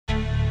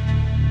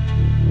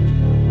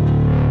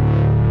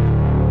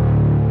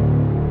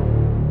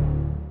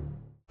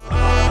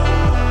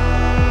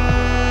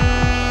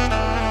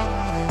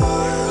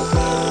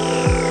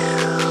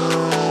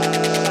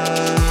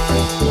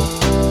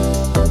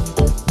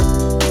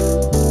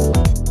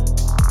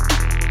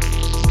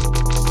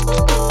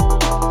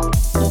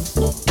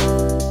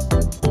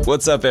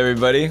What's up,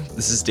 everybody?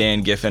 This is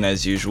Dan Giffen,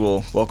 as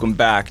usual. Welcome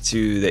back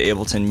to the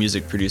Ableton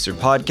Music Producer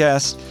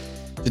Podcast.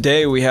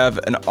 Today we have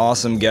an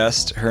awesome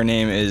guest. Her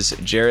name is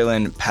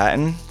Jerilyn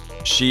Patton.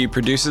 She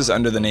produces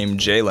under the name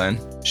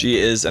Jaylin. She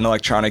is an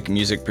electronic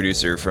music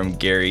producer from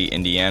Gary,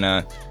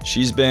 Indiana.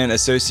 She's been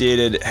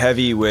associated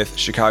heavy with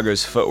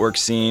Chicago's footwork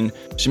scene.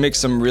 She makes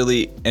some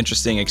really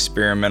interesting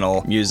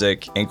experimental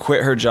music and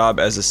quit her job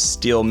as a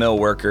steel mill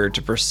worker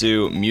to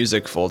pursue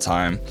music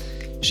full-time.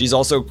 She's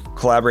also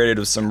collaborated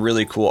with some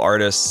really cool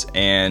artists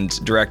and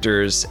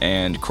directors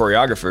and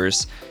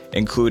choreographers,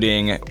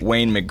 including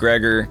Wayne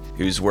McGregor,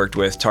 who's worked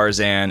with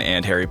Tarzan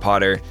and Harry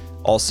Potter,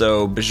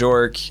 also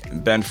Bjork,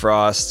 Ben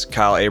Frost,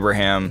 Kyle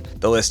Abraham,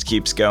 the list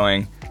keeps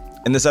going.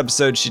 In this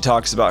episode, she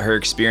talks about her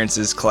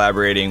experiences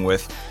collaborating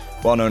with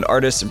well-known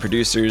artists and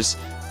producers,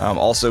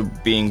 also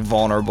being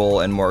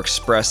vulnerable and more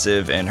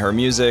expressive in her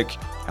music,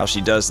 how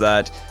she does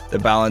that, the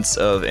balance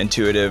of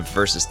intuitive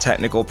versus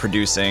technical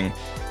producing.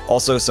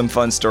 Also, some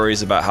fun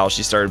stories about how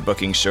she started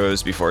booking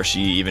shows before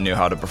she even knew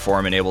how to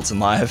perform in Ableton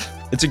Live.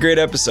 It's a great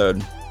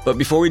episode. But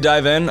before we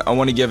dive in, I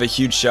want to give a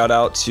huge shout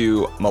out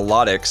to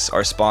Melodics,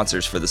 our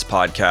sponsors for this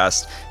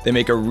podcast. They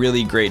make a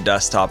really great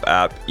desktop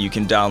app you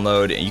can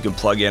download and you can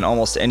plug in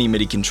almost any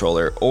MIDI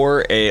controller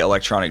or a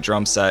electronic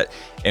drum set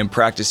and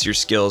practice your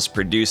skills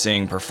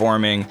producing,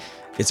 performing.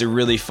 It's a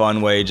really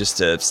fun way just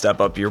to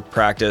step up your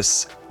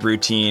practice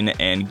routine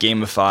and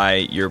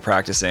gamify your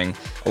practicing.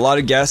 A lot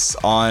of guests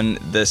on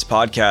this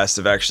podcast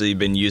have actually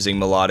been using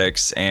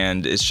Melodics,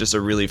 and it's just a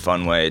really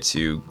fun way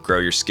to grow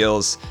your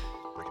skills.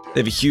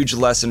 They have a huge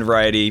lesson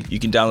variety. You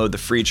can download the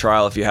free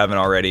trial if you haven't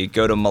already.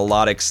 Go to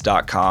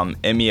melodics.com,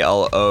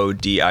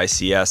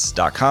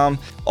 melodics.com.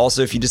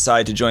 Also, if you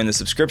decide to join the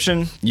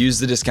subscription, use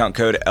the discount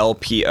code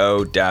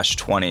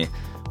LPO-20.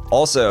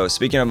 Also,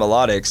 speaking of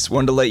Melodics,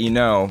 wanted to let you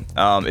know,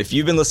 if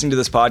you've been listening to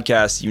this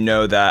podcast, you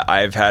know that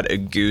I've had a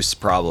goose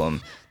problem.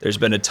 There's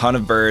been a ton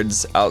of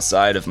birds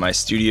outside of my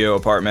studio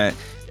apartment,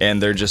 and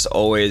they're just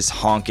always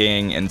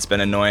honking, and it's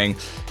been annoying.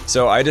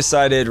 So I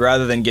decided,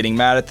 rather than getting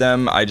mad at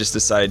them, I just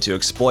decided to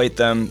exploit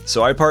them.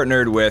 So I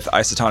partnered with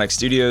Isotonic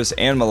Studios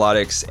and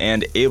Melodics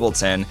and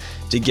Ableton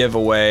to give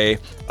away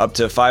up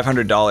to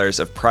 $500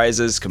 of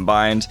prizes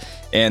combined,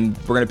 and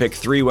we're gonna pick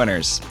 3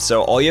 winners.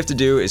 So all you have to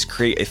do is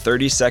create a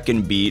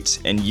 30-second beat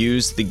and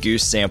use the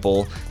Goose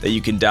sample that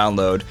you can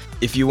download.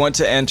 If you want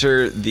to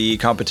enter, the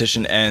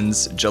competition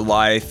ends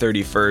July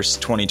 31st,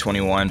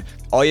 2021.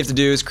 All you have to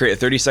do is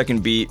create a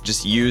 30-second beat,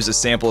 just use a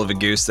sample of a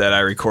goose that I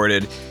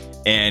recorded,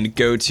 and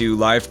go to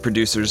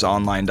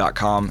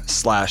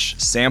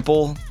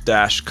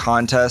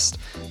liveproducersonline.com/sample-contest.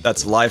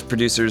 That's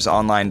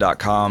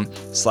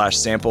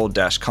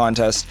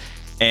liveproducersonline.com/sample-contest.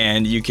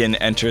 And you can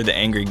enter the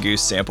Angry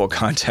Goose sample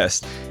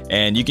contest.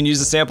 And you can use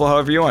the sample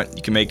however you want.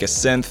 You can make a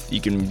synth, you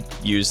can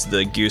use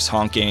the goose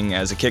honking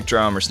as a kick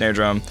drum or snare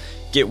drum,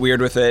 get weird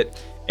with it,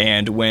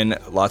 and win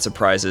lots of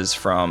prizes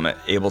from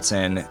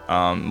Ableton,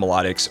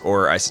 Melodics,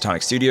 or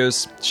Isotonic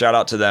Studios. Shout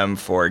out to them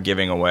for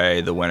giving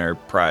away the winner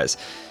prize.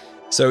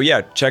 So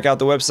yeah, check out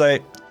the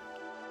website,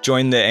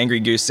 join the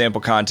Angry Goose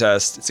sample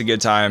contest. It's a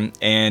good time.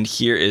 And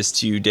here is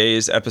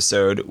today's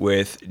episode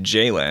with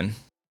Jaylin.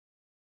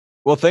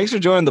 Well, thanks for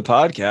joining the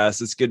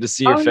podcast. It's good to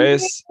see your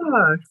face.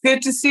 Yeah.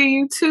 Good to see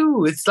you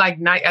too. It's like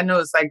night. I know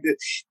it's like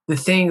the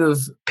thing of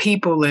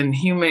people and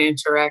human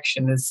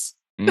interaction is.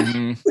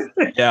 Mm-hmm.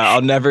 Yeah,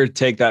 I'll never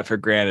take that for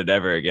granted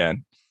ever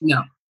again.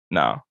 No,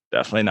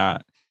 definitely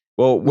not.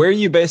 Well, where are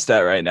you based at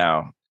right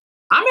now?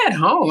 I'm at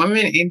home. I'm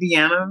in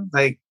Indiana.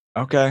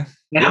 Okay.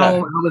 At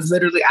home, I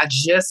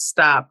just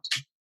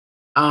stopped.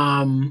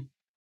 From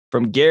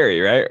Gary,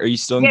 right? Are you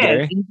still in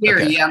Gary? In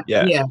Gary, okay.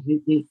 Yeah.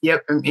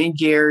 Yep, I'm in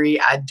Gary.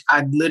 I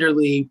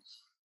literally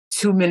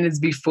 2 minutes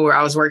before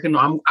I'm working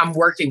on a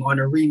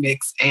remix,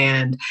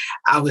 and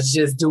I was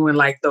just doing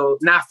like those,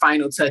 not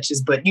final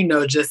touches, but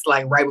just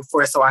like right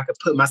before, so I could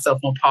put myself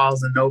on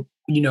pause and know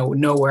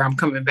where I'm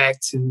coming back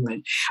to,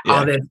 and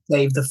all that.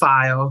 Save the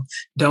file.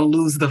 Don't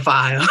lose the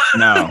file.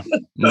 No,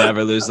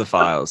 never lose the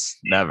files.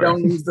 Never.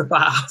 Don't lose the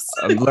files.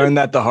 I've learned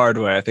that the hard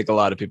way. I think a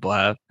lot of people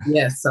have.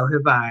 Yes, so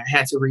have I.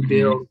 Had to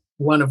rebuild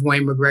one of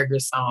Wayne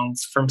McGregor's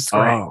songs from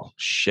scratch. Oh,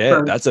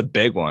 shit. That's a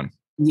big one.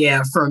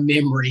 Yeah, from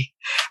memory.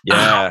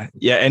 Yeah.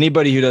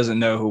 Anybody who doesn't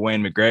know who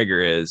Wayne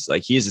McGregor is,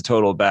 like, he's a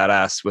total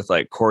badass with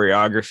like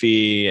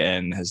choreography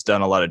and has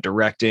done a lot of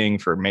directing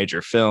for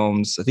major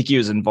films. I think he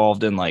was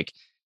involved in like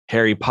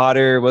Harry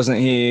Potter, wasn't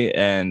he?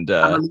 And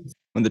one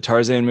of the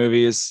Tarzan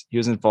movies, he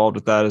was involved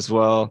with that as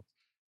well.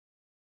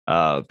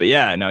 But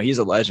yeah, no, he's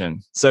a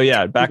legend. So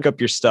yeah, back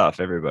up your stuff,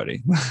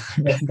 everybody.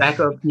 Back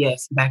up your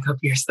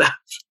stuff.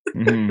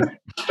 Mm-hmm.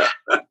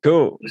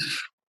 Cool.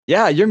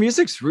 Yeah, your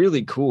music's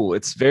really cool.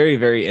 It's very,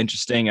 very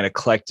interesting and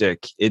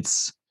eclectic.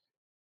 It's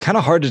kind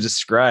of hard to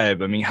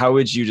describe. I mean, how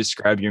would you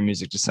describe your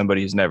music to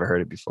somebody who's never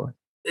heard it before?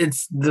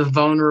 It's the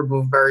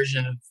vulnerable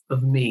version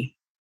of me.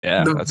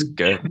 Yeah, that's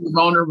good. The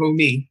vulnerable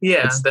me.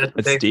 Yeah, that's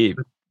deep.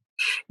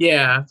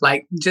 Yeah,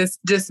 like just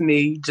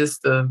me.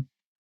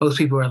 Most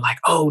people are like,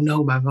 "Oh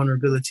no, my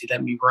vulnerability,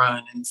 let me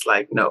run," and it's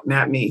like, no,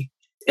 not me.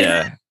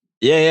 Yeah,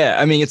 Yeah.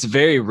 I mean, it's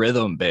very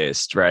rhythm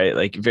based, right?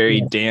 Like very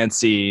Yeah.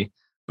 dancey,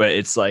 but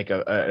it's like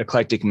a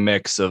eclectic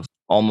mix of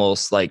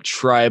almost like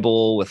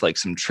tribal with like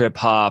some trip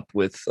hop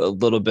with a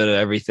little bit of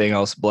everything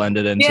else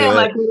blended into Yeah, it.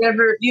 like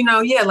whatever,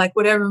 like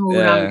whatever mood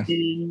I'm Yeah.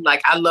 in.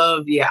 Like I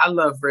love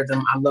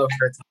rhythm. I love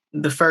rhythm.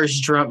 The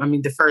first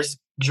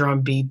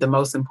drum beat, the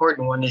most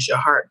important one is your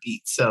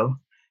heartbeat. So,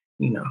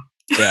 you know,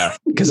 Yeah.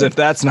 Because if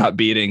that's not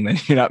beating, then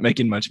you're not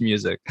making much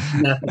music.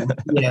 nothing.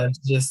 Yeah, it's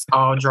just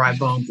all dry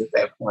bones at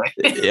that point.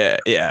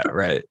 Yeah.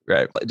 Right.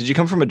 Did you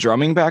come from a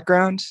drumming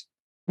background?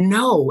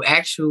 No,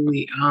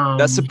 actually,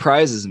 That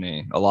surprises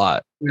me a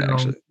lot, no,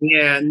 actually.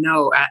 yeah,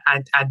 no,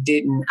 I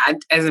didn't.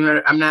 As a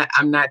matter,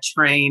 I'm not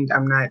trained.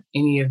 I'm not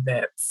any of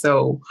that.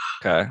 So,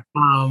 Okay.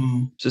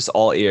 um, Just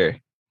all ear.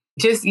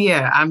 just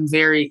yeah,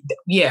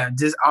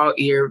 just all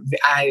ear.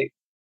 I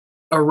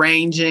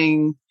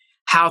arranging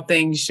how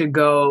things should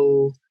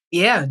go.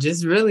 Yeah,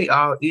 just really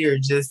all ear.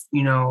 Just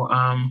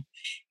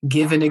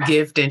giving a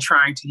gift and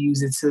trying to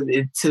use it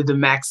to the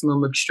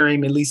maximum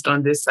extreme, at least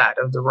on this side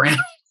of the ramp.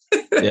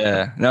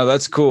 Yeah. No,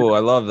 that's cool. I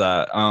love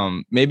that.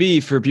 Maybe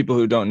for people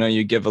who don't know,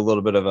 you give a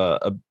little bit of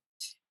a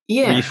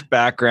Yeah. brief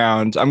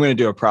background. I'm going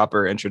to do a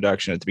proper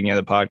introduction at the beginning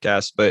of the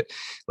podcast, but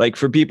like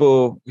for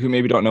people who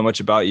maybe don't know much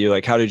about you,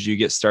 like how did you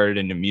get started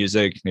into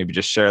music? Maybe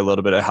just share a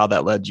little bit of how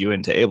that led you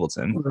into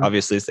Ableton.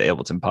 Obviously, it's the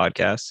Ableton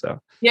podcast. So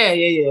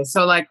Yeah.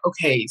 So like,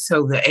 okay,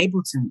 so the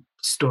Ableton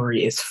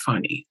story is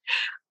funny.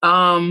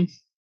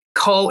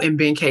 Cole and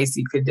Ben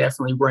Casey could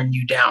definitely run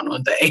you down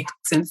on the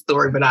Ableton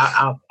story, but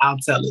I'll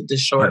tell it the oh,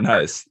 short version.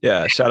 nice.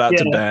 Yeah. Shout out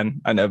Yeah, to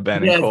Ben. I know Ben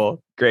and yes,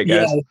 Cole. Great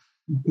yes, guys.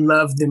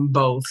 love them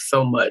both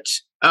so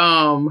much.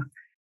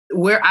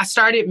 Where I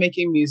started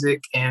making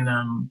music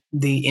in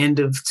the end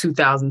of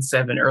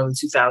 2007, early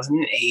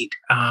 2008,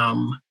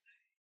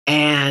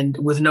 and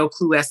with no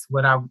clue as to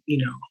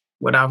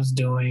what I was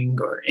doing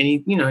or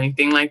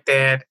anything like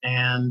that.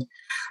 And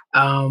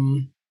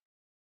um,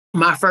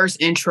 my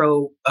first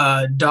intro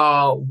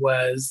DAW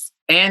was,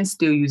 and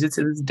still use it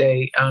to this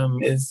day,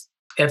 is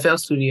FL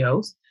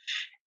Studios.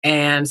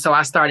 And so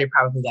I started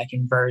probably like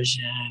in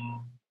version,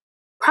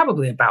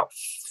 probably about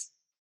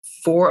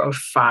 4 or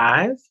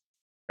 5.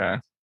 Okay.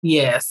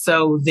 Yeah.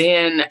 So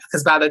then,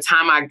 because by the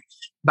time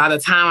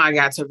I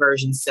got to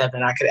version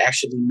 7, I could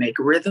actually make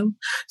rhythm.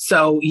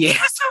 So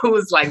yeah, so it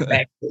was like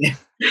back then.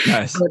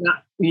 Nice. But,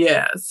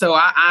 yeah. So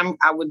I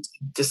would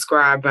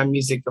describe my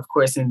music, of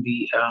course, in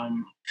the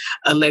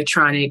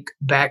electronic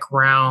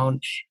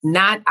background.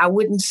 I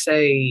wouldn't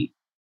say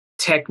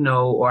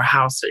techno or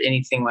house or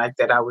anything like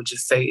that. I would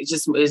just say it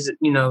just is,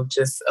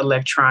 just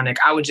electronic.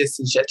 I would just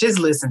suggest, just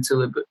listen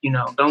to it, but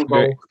don't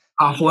go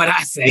off what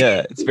I say.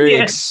 Yeah, it's very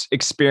Yeah.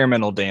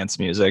 experimental dance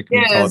music. Yeah,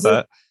 You call it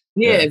that.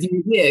 Yeah,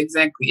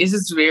 exactly. It's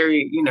just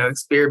very,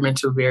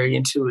 experimental, very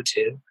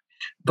intuitive.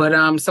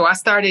 But so I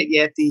started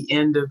at the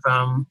end of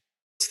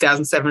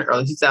 2007,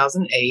 early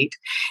 2008,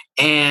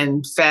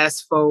 and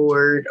fast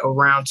forward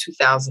around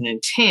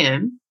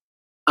 2010.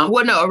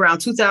 Around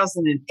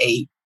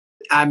 2008,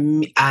 I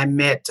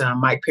met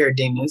Mike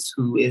Paradenas,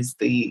 who is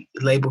the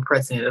label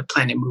president of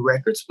Planet Moo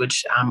Records,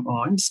 which I'm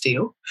on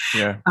still.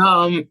 Yeah.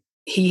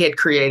 He had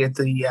created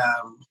the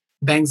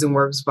Bangs and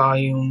Works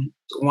Volume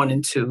 1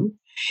 and 2,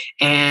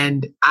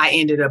 and I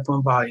ended up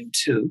on Volume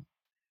 2.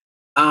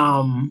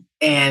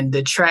 And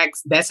the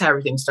tracks, that's how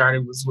everything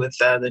started, was with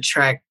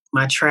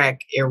my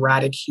track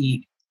Erotic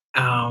Heat,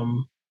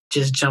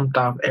 just jumped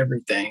off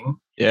everything.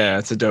 Yeah,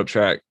 it's a dope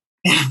track.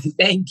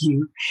 Thank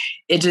you.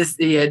 It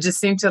just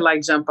seemed to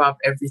like jump off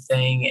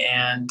everything.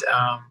 And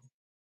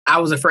I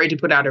was afraid to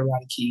put out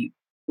Erotic Heat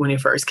when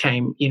it first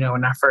came,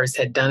 when I first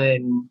had done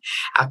it. And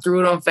I threw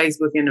it on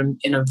Facebook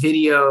in a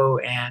video,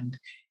 and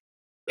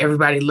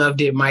everybody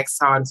loved it. Mike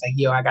saw it and was like,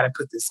 yo, I got to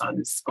put this on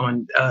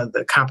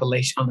the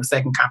compilation, on the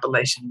second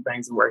compilation,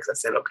 Bangs and Works. I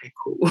said, okay,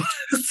 cool.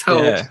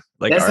 So yeah,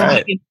 like, all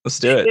right, let's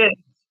do it.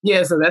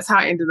 Yeah, so that's how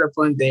I ended up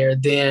on there.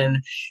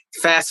 Then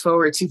fast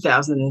forward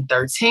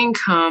 2013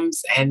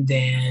 comes, and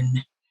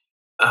then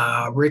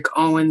Rick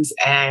Owens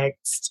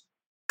asked,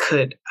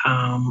 could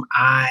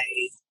I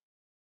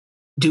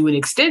do an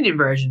extended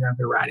version of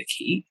Erotic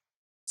Heat?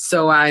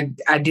 So I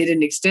did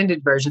an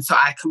extended version. So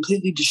I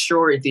completely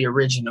destroyed the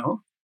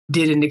original,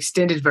 did an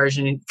extended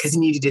version because he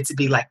needed it to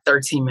be like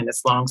 13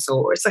 minutes long.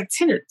 So it's like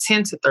 10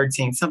 to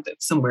 13,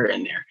 somewhere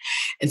in there.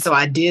 And so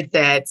I did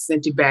that,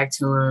 sent it back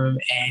to him,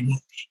 and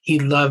he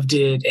loved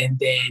it, and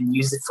then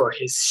used it for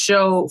his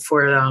show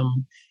for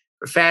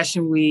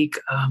Fashion Week.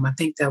 I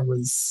think that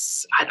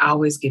was, I'd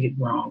always get it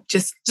wrong.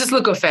 Just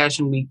look up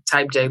Fashion Week,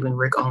 type Jalen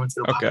Rick Owens.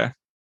 Okay.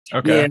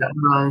 Yeah.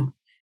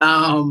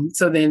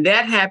 So then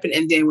that happened,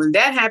 and then when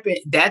that happened,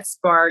 that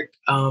sparked.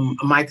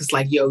 Mike was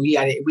like, "Yo, you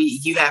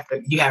have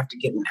to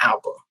get an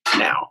album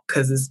now,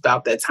 because it's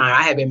about that time."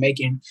 I had been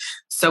making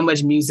so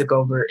much music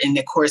over in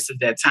the course of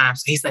that time,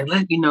 so he's like,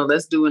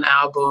 let's do an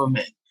album."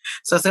 And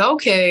so I said,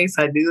 "Okay."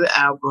 So I do the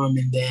album,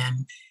 and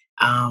then,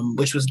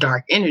 which was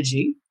Dark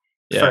Energy,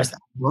 first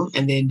album,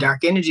 and then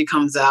Dark Energy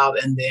comes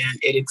out, and then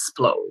it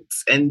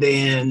explodes, and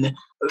then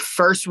the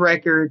first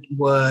record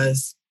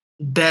was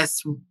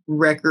best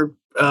record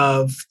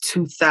of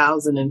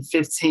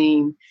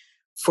 2015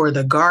 for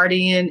The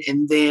Guardian.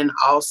 And then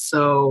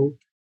also,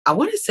 I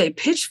want to say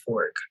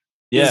Pitchfork.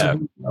 Yeah.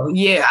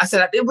 Yeah. I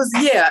said it was,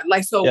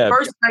 like, so Yeah.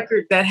 first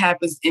record that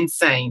happens,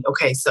 insane.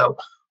 Okay. So,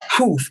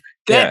 poof,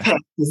 that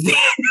passes.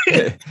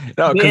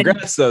 No,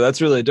 congrats though.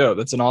 That's really dope.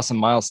 That's an awesome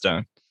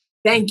milestone.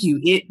 Thank you.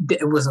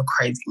 It was a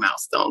crazy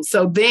milestone.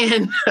 So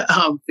then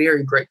I'm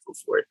very grateful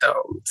for it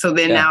though. So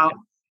then now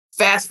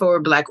fast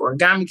forward, Black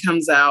Origami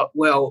comes out.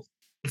 Well,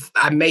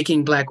 I'm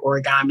making Black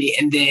Origami.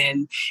 And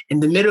then in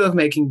the middle of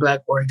making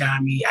Black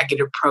Origami, I get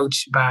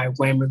approached by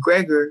Wayne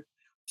McGregor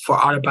for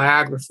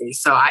Autobiography.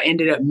 So I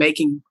ended up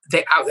making,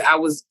 I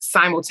was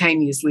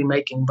simultaneously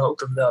making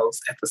both of those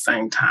at the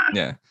same time.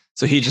 Yeah.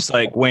 So he just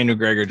like Wayne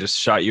McGregor just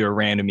shot you a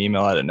random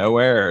email out of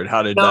nowhere, or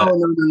how did that?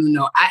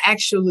 No. I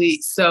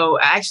actually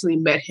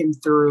met him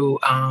through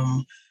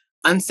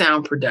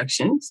Unsound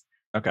Productions.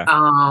 Okay.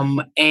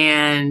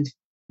 And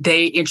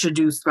they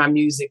introduced my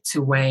music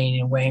to Wayne,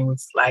 and Wayne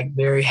was like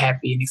very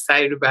happy and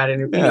excited about it.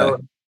 And,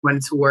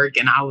 wanted to work.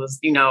 And I was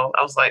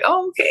like,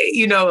 oh,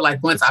 okay.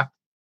 Like once I,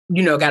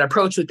 got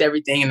approached with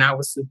everything, and I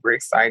was super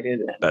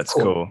excited. And that's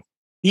cool.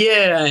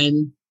 Yeah.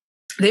 And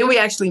then we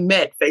actually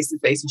met face to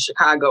face in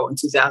Chicago in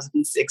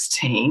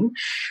 2016.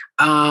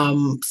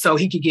 So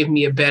he could give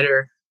me a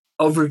better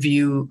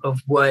overview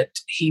of what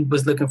he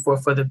was looking for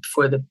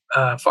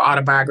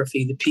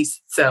Autobiography, the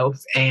piece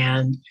itself.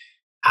 And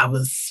I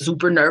was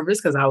super nervous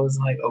because I was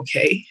like,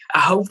 okay, I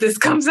hope this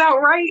comes out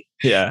right.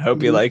 Yeah, I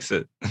hope he likes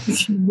it.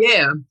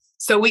 Yeah.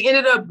 So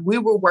we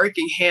were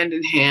working hand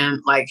in hand,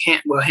 like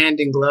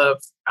hand in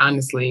glove,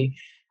 honestly.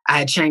 I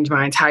had changed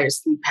my entire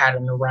sleep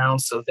pattern around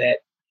so that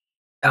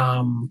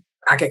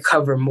I could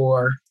cover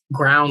more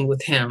ground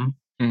with him.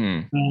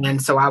 Mm-hmm.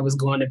 And so I was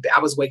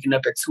waking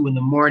up at 2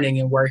 a.m.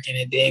 and working,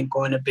 and then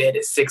going to bed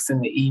at 6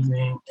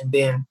 p.m, and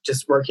then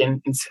just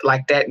working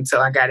like that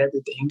until I got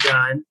everything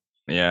done.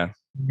 Yeah.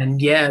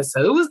 And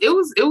so it was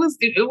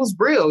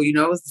real,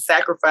 it was a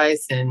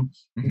sacrifice, and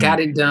got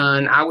it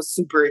done. I was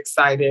super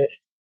excited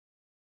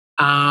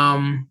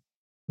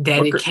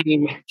that it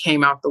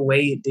came out the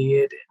way it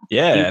did.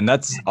 Yeah, and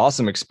that's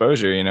awesome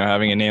exposure,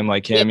 having a name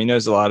like him. He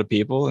knows a lot of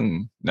people,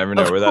 and never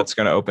know where that's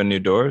going to open new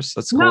doors.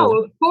 That's cool.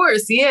 No, of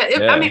course. Yeah.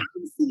 I mean,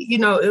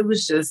 it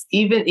was just,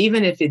 even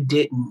if it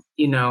didn't,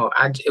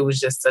 it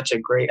was just such a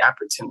great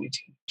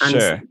opportunity.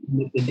 Honestly, sure.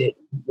 If it didn't.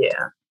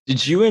 Yeah.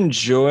 Did you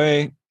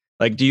enjoy,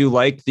 do you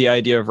like the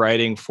idea of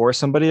writing for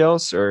somebody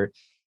else, or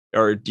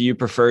do you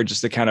prefer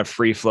just the kind of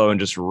free flow and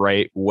just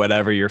write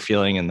whatever you're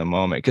feeling in the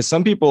moment? Because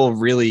some people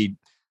really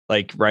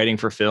like writing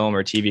for film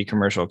or TV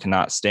commercial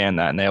cannot stand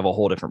that, and they have a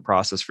whole different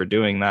process for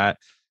doing that,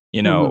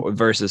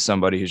 versus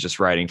somebody who's just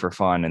writing for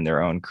fun and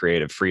their own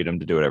creative freedom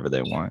to do whatever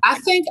they want. I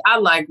think I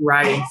like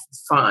writing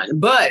for fun,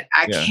 but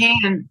I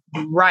can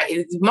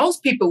write.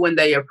 Most people, when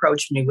they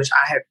approach me, which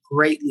I have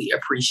greatly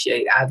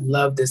appreciate, I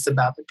love this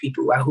about the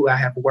people who I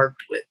have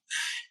worked with,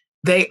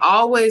 they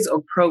always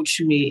approach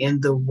me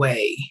in the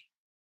way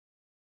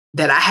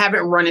that I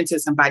haven't run into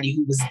somebody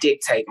who was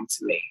dictating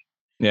to me.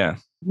 Yeah.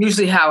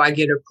 Usually how I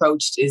get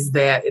approached is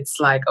that it's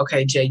like,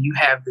 okay, Jay, you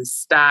have this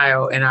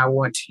style and I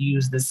want to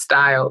use this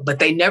style, but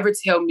they never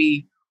tell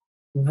me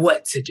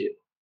what to do.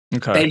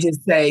 Okay. They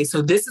just say,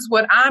 so this is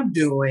what I'm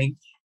doing.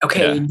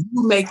 Okay,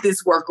 you make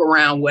this work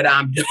around what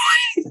I'm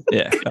doing.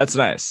 Yeah, that's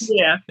nice.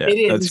 Yeah, it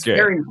is. That's it's great.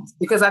 Very nice,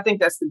 because I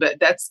think that's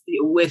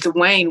with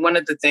Wayne. One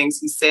of the things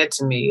he said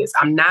to me is,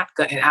 I'm not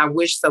going, and I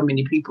wish so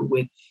many people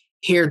would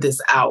hear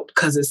this out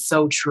because it's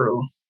so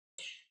true.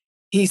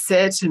 He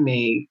said to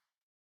me,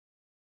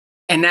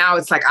 and now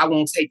it's like, I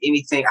won't take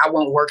anything. I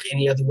won't work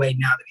any other way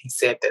now that he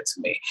said that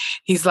to me.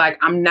 He's like,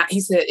 he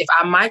said, if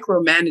I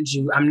micromanage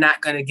you, I'm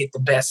not going to get the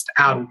best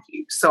out of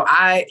you. So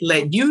I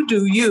let you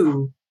do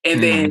you,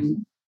 and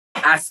then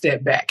I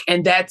step back.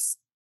 And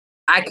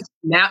I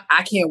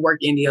can't work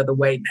any other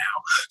way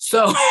now.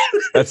 So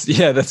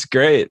that's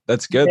great.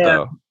 That's good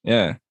though.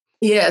 Yeah.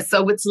 Yeah.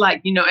 So it's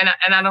like, and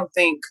I don't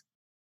think,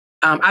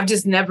 I've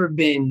just never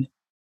been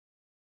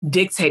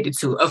dictated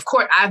to. Of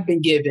course, I've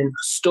been given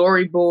a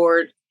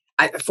storyboard.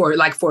 For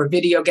a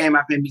video game,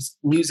 I've been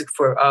music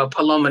for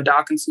Paloma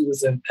Dawkins, who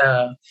was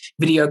a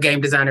video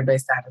game designer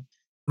based out of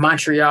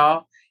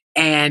Montreal.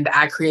 And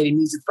I created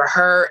music for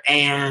her.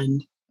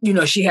 And,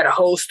 she had a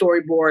whole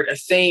storyboard, a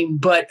theme.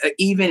 But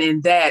even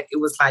in that, it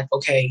was like,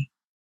 okay,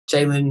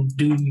 Jalen,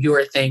 do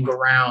your thing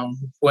around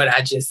what I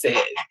just said.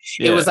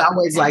 Yeah. It was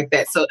always like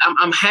that. So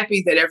I'm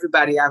happy that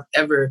everybody I've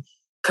ever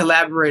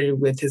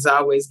collaborated with has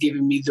always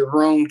given me the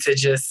room to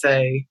just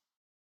say,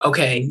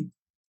 okay,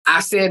 I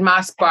said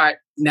my spot.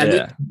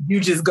 Now you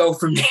just go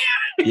from there.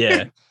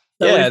 Yeah.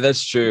 So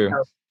that's true.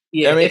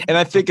 I mean, and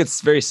I think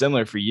it's very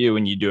similar for you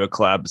when you do a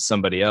collab with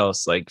somebody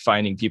else, like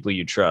finding people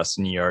you trust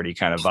and you already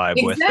kind of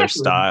vibe with their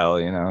style,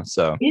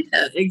 so.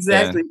 Yeah,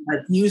 exactly. Yeah.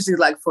 Like usually,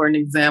 like for an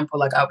example,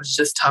 like I was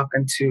just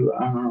talking to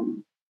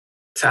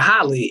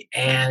Holly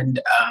and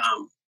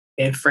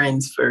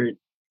friends for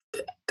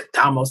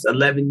almost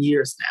 11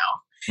 years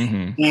now.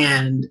 Mm-hmm.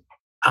 And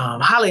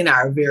Holly and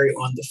I are very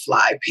on the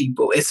fly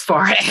people as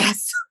far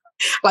as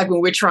like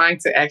when we're trying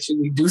to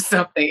actually do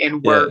something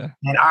and work,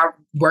 and our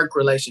work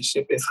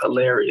relationship is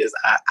hilarious.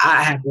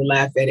 I have to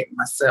laugh at it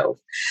myself.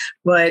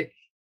 But,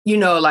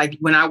 like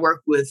when I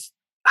work with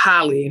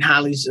Holly, and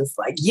Holly's just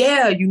like,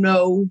 yeah,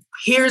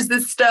 here's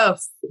this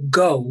stuff,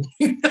 go,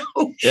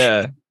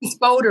 this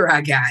folder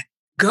I got,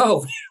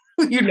 go.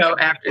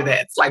 After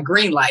that, it's like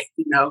green light,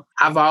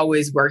 I've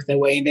always worked that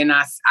way. And then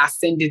I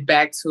send it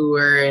back to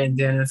her, and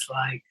then it's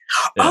like,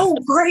 oh,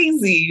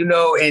 crazy,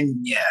 and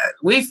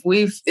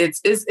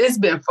it's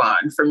been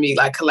fun for me,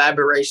 like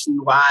collaboration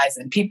wise,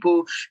 and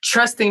people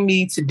trusting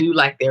me to do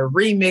like their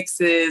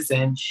remixes.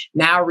 And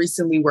now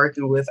recently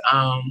working with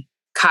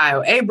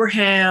Kyle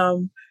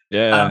Abraham,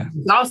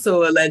 who's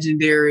also a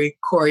legendary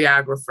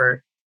choreographer,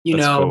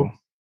 cool.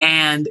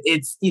 And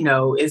it's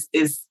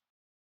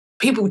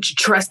people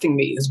trusting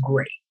me is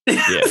great.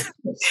 Yeah.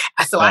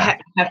 So I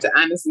have to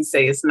honestly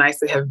say it's nice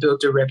to have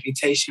built a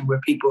reputation where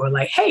people are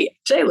like, hey,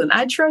 Jalen,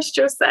 I trust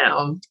your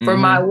sound for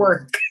my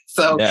work.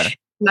 So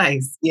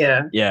nice.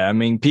 Yeah. Yeah. I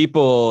mean,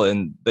 people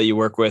that you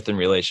work with and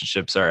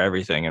relationships are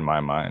everything in my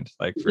mind.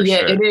 Like for sure.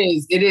 Yeah, it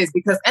is. It is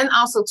because, and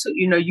also too,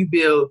 you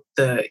build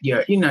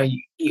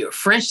your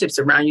friendships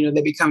around,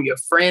 they become your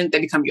friend,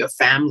 they become your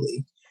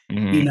family,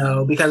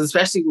 because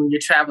especially when you're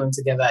traveling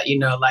together,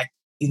 like,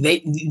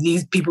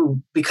 these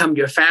people become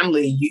your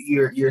family.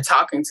 You're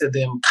talking to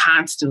them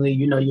constantly.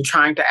 You're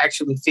trying to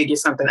actually figure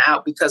something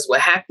out, because what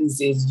happens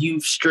is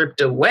you've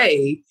stripped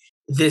away,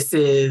 this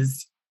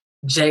is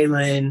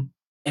Jalen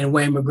and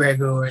Wayne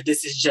McGregor, or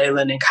this is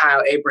Jalen and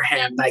Kyle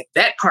Abraham. Like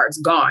that part's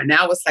gone.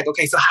 Now it's like,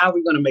 okay, so how are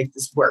we going to make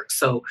this work?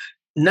 So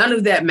none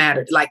of that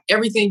mattered. Like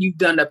everything you've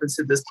done up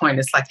until this point,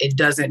 it's like, it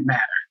doesn't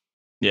matter.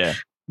 Yeah.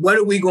 What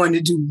are we going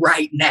to do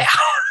right now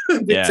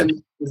to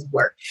make this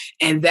work?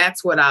 And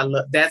that's what I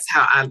love. That's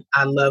how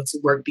I love to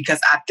work, because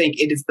I think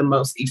it is the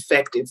most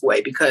effective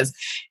way. Because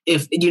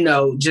if,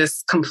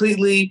 just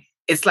completely,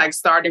 it's like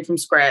starting from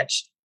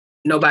scratch.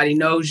 Nobody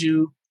knows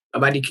you.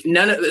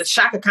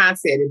 Shaka Khan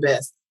said it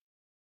best.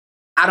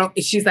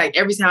 She's like,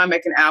 every time I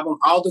make an album,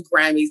 all the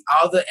Grammys,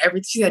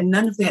 everything, she said,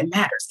 none of that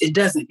matters. It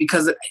doesn't,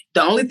 because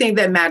the only thing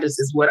that matters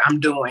is what I'm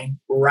doing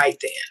right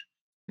then.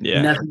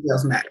 Yeah. Nothing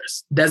else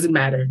matters. Doesn't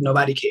matter.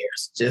 Nobody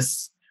cares.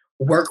 Just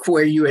work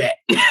where you're at.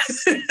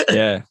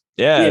 Yeah,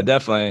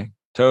 definitely.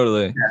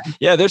 Totally.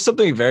 Yeah. There's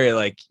something very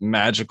like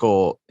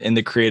magical in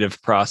the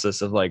creative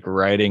process of like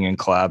writing and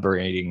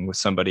collaborating with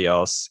somebody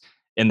else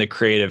in the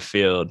creative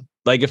field.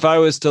 Like if I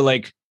was to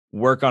like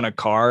work on a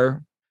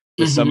car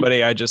with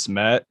somebody I just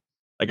met,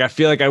 like I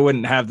feel like I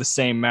wouldn't have the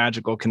same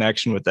magical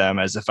connection with them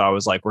as if I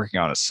was like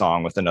working on a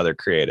song with another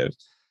creative.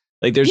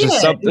 Like there's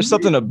there's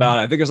something about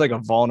it. I think there's like a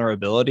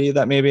vulnerability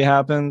that maybe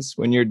happens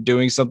when you're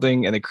doing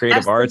something in the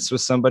creative arts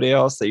with somebody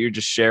else that you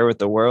just share with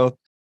the world.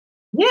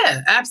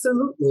 Yeah,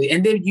 absolutely.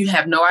 And then you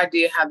have no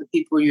idea how the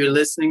people you're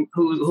listening,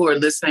 who are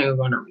listening, are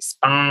going to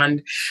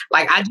respond.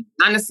 Like I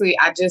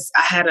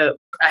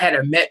had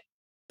a Met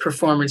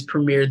performance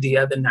premiere the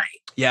other night.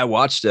 Yeah, I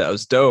watched it. It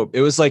was dope.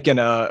 It was like in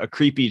a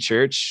creepy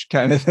church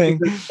kind of thing.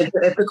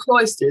 At the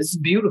cloisters. It's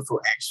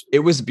beautiful, actually. It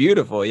was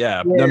beautiful. Yeah.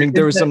 I mean,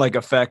 there was some like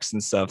effects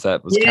and stuff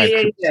that was kind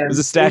of,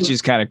 the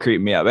statues kind of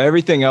creeped me up.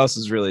 Everything else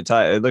was really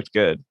tight. It looked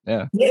good.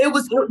 Yeah. Yeah, it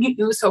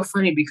was so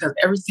funny because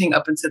everything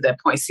up until that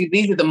point, see,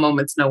 these are the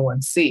moments no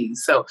one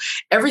sees. So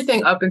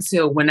everything up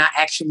until when I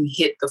actually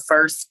hit the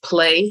first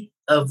play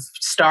of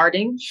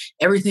starting,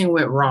 everything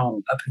went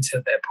wrong up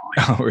until that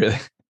point. Oh, really?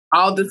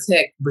 All the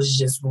tech was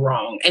just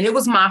wrong. And it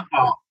was my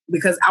fault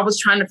because I was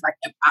trying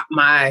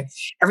to,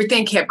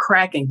 everything kept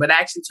cracking, but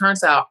actually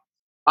turns out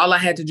all I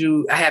had to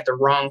do, I had the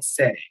wrong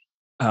setting.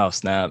 Oh,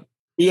 snap.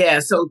 Yeah.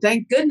 So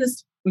thank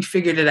goodness we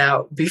figured it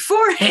out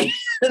beforehand.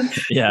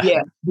 Yeah.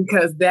 Yeah.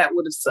 Because that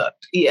would have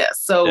sucked. Yeah.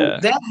 So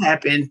that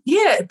happened.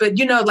 Yeah. But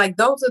like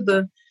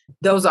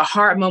those are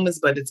hard moments,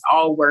 but it's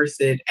all worth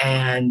it.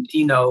 And,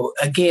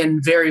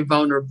 again, very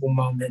vulnerable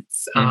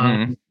moments.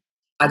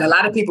 Like a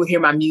lot of people hear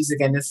my music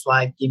and it's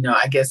like,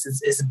 I guess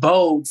it's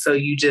bold. So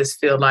you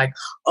just feel like,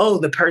 oh,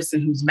 the person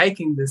who's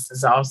making this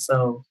is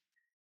also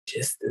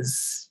just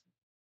this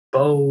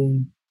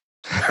bold,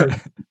 but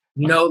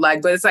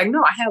it's like,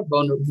 no, I have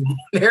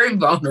very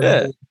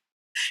vulnerable.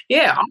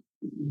 Yeah.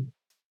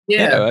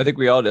 Yeah. I think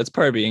that's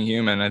part of being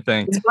human, I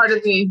think. It's part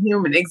of being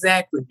human.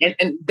 Exactly.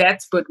 And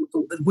that's what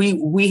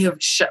we have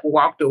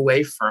walked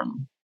away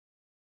from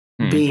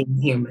being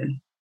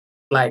human.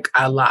 Like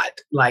a lot,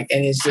 and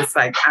it's just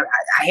like,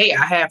 I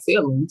have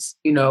feelings,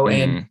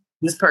 and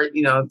this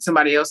person,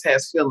 somebody else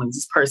has feelings.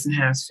 This person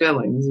has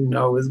feelings,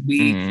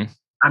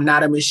 I'm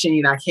not a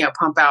machine. I can't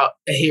pump out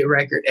a hit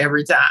record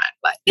every time.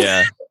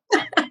 Yeah,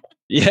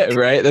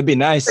 right. That'd be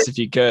nice if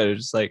you could.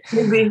 Just like,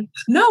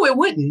 no, it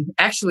wouldn't.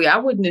 Actually, I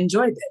wouldn't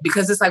enjoy that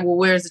because it's like, well,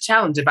 where's the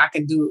challenge if I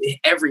can do it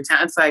every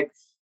time? It's like,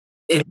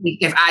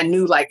 if I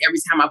knew like every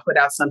time I put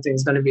out something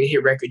it's going to be a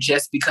hit record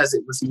just because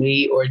it was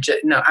me or it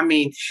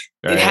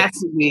has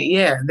to be,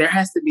 there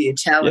has to be a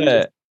challenge.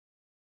 Yeah.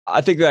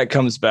 I think that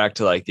comes back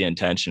to like the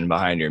intention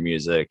behind your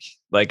music.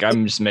 Like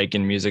I'm just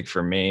making music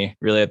for me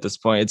really at this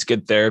point. It's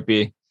good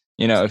therapy.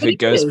 If it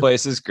goes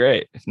places,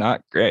 great. If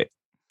not, great.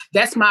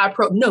 That's my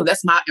approach. No,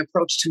 that's my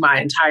approach to my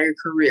entire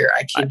career.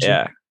 I kid you.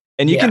 Yeah.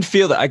 And you can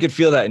feel that. I could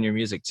feel that in your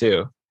music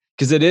too.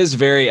 Because it is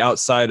very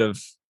outside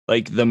of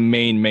like the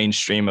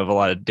mainstream of a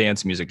lot of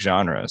dance music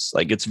genres.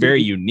 Like it's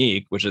very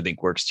unique, which I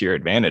think works to your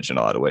advantage in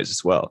a lot of ways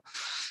as well.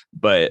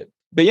 But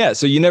yeah,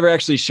 so you never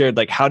actually shared,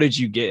 like, how did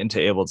you get into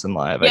Ableton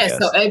Live? Yeah,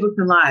 so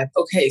Ableton Live.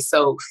 Okay,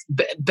 so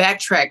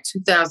backtrack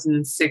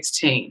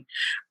 2016.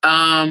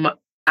 I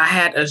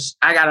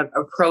got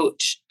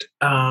approached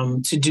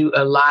to do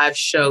a live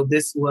show.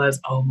 This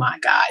was, oh my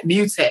God,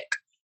 Mutech.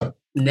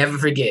 Never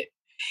forget.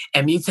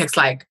 And Mutech's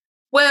like,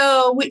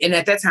 well, and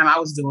at that time I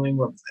was doing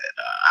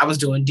I was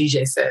doing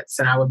DJ sets,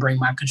 and I would bring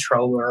my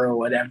controller or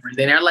whatever.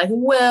 Then they're like,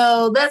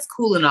 well, that's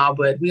cool and all,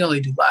 but we only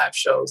do live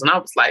shows. And I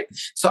was like,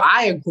 so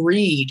I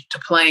agreed to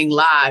playing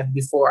live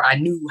before I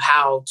knew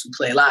how to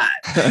play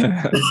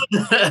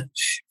live.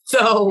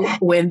 So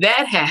when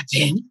that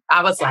happened,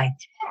 I was like,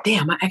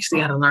 damn, I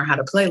actually got to learn how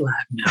to play live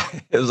now.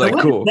 It was like,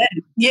 cool.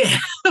 Yeah.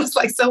 I was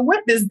like, so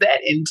what does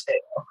that entail?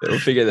 We'll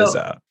figure this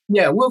out.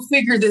 Yeah, we'll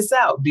figure this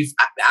out.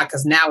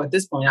 Because now at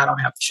this point, I don't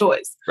have a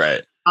choice.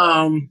 Right.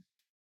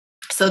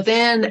 So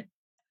then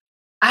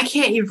I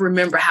can't even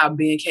remember how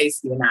Ben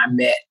Casey and I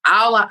met.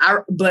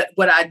 But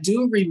what I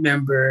do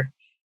remember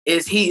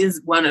is he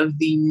is one of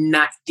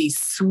the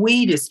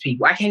sweetest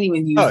people. I can't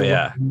even use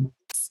the word.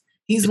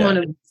 He's one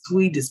of the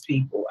sweetest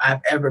people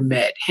I've ever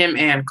met, him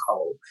and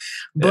Cole.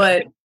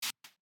 But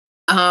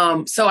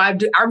so I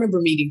remember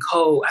meeting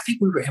Cole. I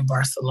think we were in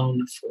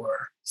Barcelona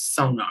for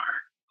Sonar,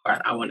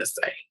 I want to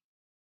say,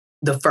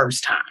 the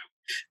first time.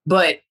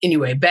 But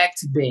anyway, back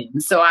to Ben.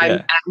 So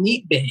I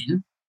meet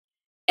Ben,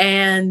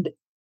 and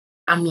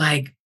I'm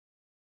like,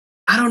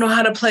 I don't know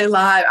how to play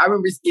live. I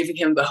remember giving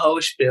him the whole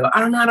spiel. I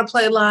don't know how to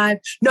play live.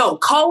 No,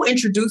 Cole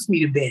introduced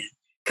me to Ben.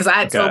 Because I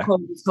had told Cole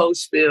this whole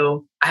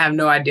spiel. I have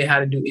no idea how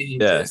to do any of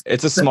this.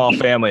 It's a small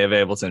family of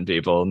Ableton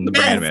people and the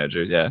brand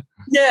manager. Yeah.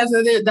 Yeah.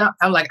 So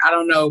I'm like, I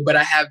don't know, but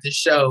I have this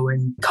show.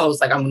 And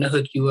Cole's like, I'm going to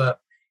hook you up.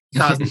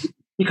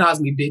 He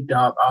calls me Big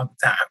Dog all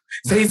the time.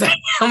 So he's like,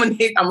 I'm gonna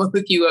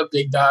hook you up,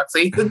 Big Dog. So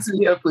he hooks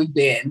me up with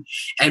Ben.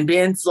 And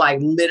Ben's like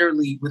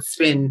literally would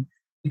spend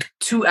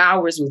 2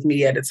 hours with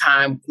me at a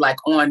time, like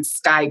on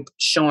Skype,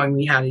 showing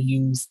me how to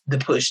use the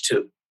Push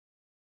 2.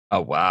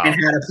 Oh, wow. And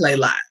how to play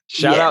live.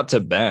 Shout out to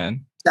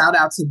Ben. Shout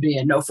out to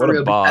Ben. No, for what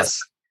real. A boss.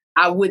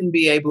 I wouldn't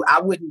be able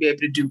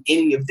to do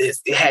any of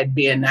this. It had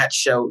Ben not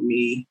showed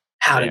me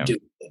how to do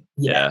it.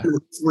 Yeah.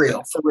 It's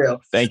real, for real.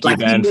 Thank you,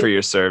 Ben, for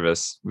your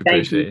service. We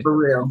appreciate it. For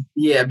real.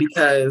 Yeah,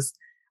 because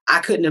I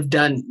couldn't have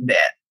done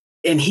that.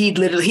 And he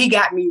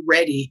got me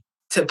ready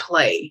to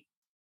play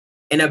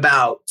in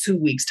about 2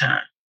 weeks'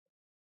 time.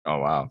 Oh,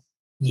 wow.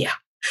 Yeah.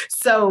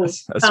 So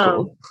that's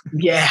cool.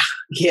 Yeah.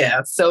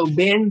 So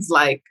Ben's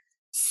like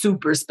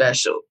super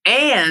special.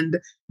 And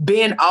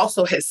Ben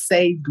also has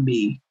saved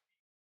me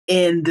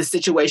in the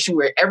situation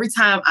where every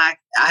time I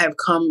have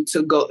come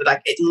to go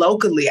like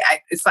locally,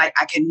 it's like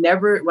I can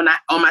never, when I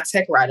on my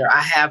tech writer,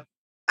 I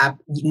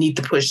need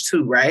to Push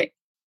 2, right?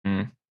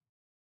 Mm.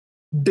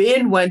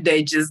 Ben one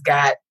day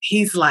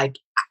he's like,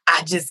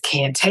 I just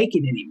can't take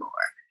it anymore.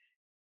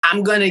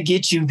 I'm gonna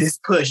get you this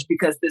Push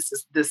because this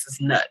is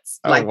nuts.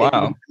 Oh, like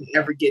wow.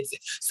 Never gets it.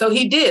 So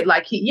he did.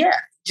 Like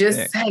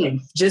just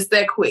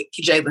that quick,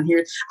 Jalen.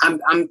 Here,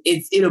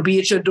 it'll be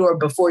at your door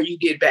before you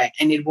get back,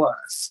 and it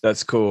was.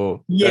 That's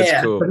cool. Yeah,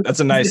 that's cool. That's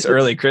a nice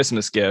early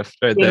Christmas gift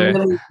right there.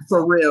 Really,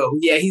 for real.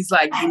 Yeah, he's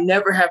like, you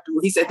never have to.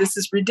 He said, this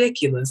is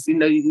ridiculous. You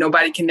know,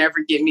 nobody can never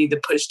get me the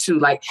Push 2.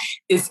 Like,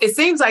 it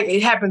seems like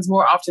it happens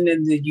more often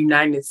in the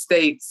United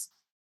States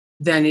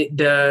than it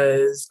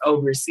does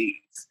overseas.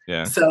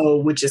 Yeah. So,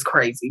 which is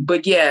crazy.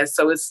 But yeah, he's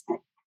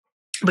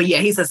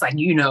just like,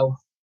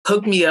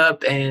 hook me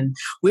up, and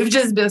we've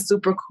just been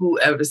super cool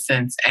ever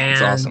since. And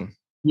that's awesome.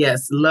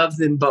 Yes, love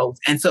them both.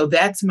 And so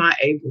that's my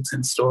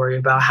Ableton story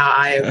about how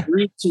I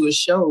agreed to a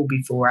show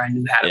before I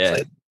knew how to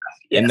play.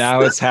 Yes. And now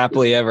it's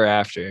happily ever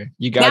after.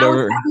 You got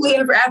over happily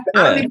ever after.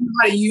 Yeah. I don't even know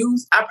how to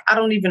use. I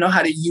don't even know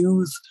how to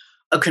use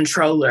a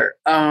controller.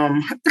 Controller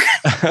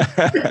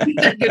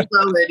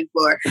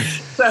anymore.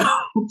 So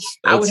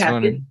I would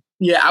have to.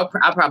 Yeah, I'll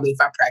probably, if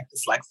I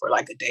practice like for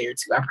like a day or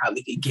two, I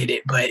probably could get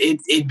it. But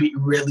it'd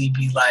really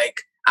be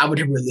like, I would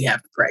really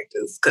have to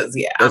practice because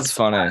that's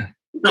funny.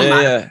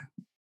 Yeah.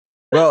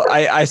 Well,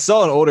 I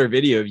saw an older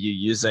video of you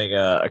using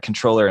a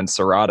controller in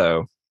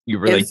Serato. You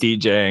were like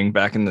DJing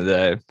back in the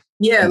day.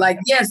 Yeah, like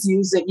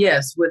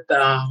with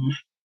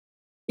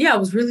I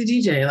was really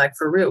DJing, like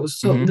for real. It was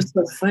so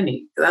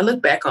funny. Because I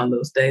look back on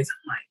those days,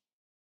 I'm like,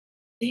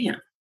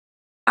 damn,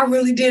 I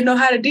really did know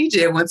how to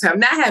DJ one time.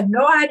 Now I have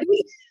no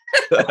idea.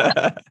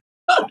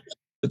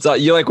 It's all,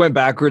 you like went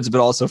backwards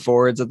but also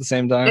forwards at the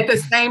same time. At the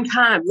same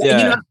time,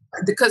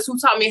 because who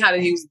taught me how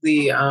to use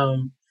RP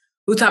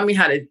Boo taught me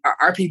how to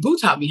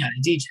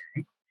DJ.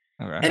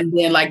 All right. And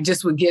then like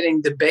just with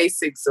getting the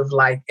basics of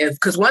like,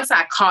 because once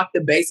I caught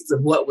the basics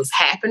of what was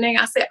happening,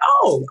 I said,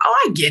 oh,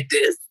 I get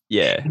this.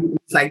 Yeah,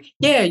 it's like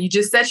you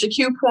just set your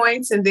cue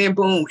points and then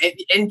boom,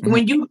 and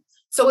when you,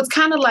 so it's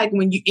kind of like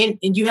when you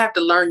and you have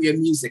to learn your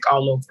music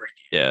all over again.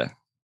 Yeah.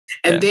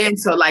 And then,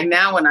 so like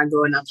now when I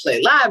go and I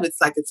play live,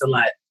 it's like it's a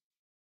lot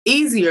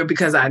easier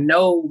because I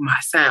know my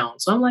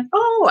sound. So I'm like,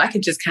 oh, I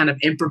can just kind of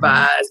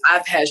improvise.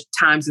 I've had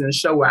times in the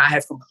show where I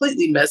have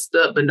completely messed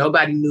up, but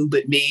nobody knew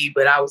but me,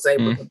 but I was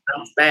able to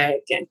bounce back.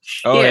 And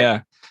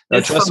no,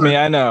 trust me,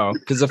 I know.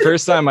 Because the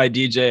first time I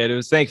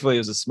DJ'd, thankfully it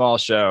was a small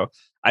show.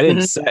 I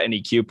didn't set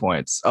any cue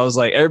points. I was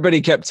like,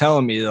 everybody kept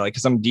telling me like,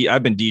 because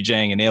I've been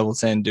DJing in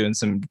Ableton, doing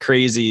some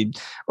crazy,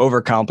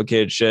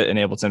 overcomplicated shit in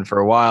Ableton for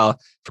a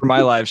while for my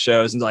live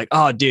shows, and like,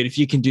 oh, dude, if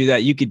you can do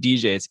that, you could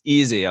DJ. It's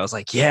easy. I was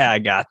like, yeah, I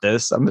got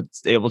this. I'm an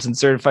Ableton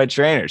certified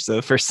trainer. So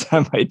the first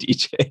time I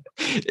DJ'd,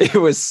 it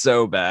was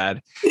so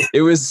bad.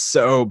 It was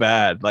so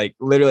bad. Like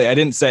literally, I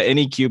didn't set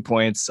any cue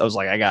points. I was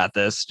like, I got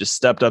this. Just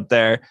stepped up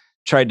there,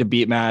 tried to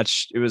beat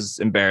match. It was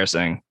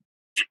embarrassing.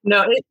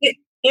 No, it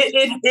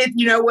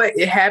you know what?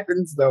 It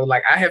happens though.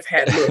 Like I have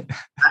had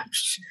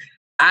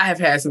I have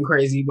had some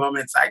crazy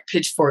moments. Like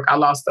Pitchfork, I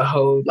lost the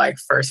whole like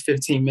first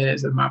 15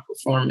 minutes of my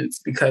performance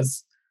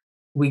because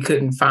we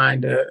couldn't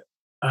find an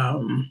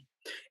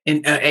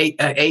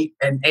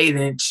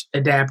 8-inch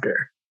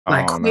adapter.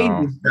 Like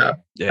crazy stuff.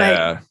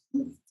 Yeah.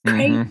 Like,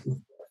 crazy.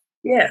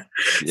 Yeah.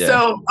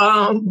 So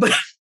but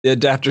the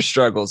adapter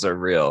struggles are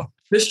real.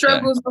 The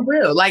struggles are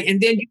real. Like, and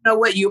then you know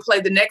what? You play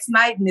the next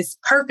night and it's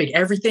perfect.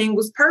 Everything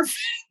was perfect.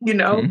 You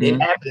know,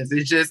 it happens.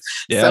 It's just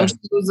some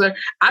shows are.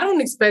 I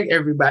don't expect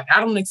every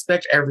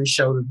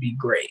show to be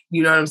great.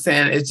 You know what I'm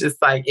saying? It's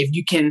just like if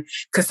you can,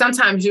 because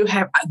sometimes you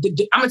have. I'm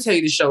gonna tell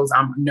you the shows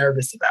I'm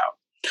nervous about.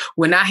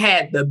 When I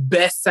had the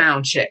best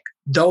sound check,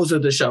 those are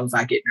the shows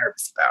I get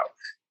nervous about.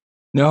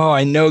 No,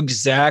 I know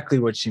exactly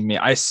what you mean.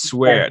 I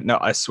swear. No,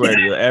 I swear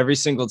to you, every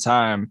single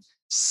time.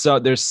 So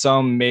there's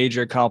some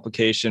major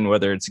complication,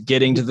 whether it's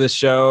getting to the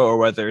show or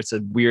whether it's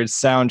a weird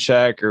sound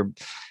check or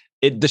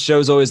the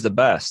show's always the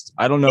best.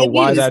 I don't know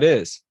why that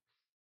is.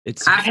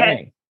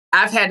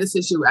 I've had this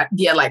issue.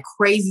 Yeah, like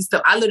crazy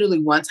stuff. I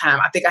literally one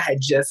time, I think I had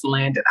just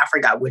landed. I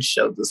forgot which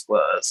show this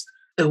was.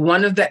 And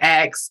one of the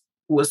acts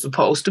was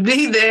supposed to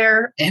be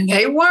there and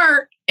they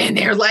weren't. And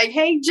they're like,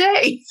 hey,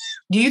 Jay,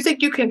 do you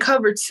think you can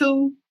cover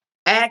 2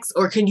 acts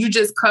or can you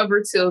just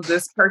cover till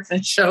this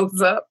person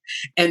shows up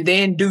and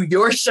then do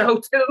your show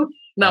too?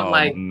 And I'm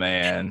like,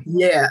 man.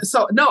 Yeah.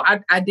 So no,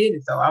 I did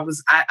it though. I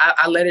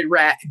let it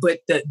rap. But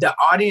the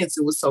audience,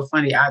 it was so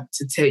funny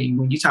to tell you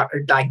when you talk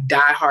like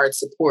diehard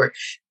support,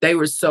 they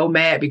were so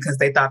mad because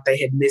they thought they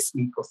had missed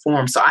me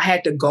perform. So I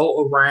had to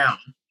go around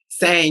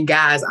saying,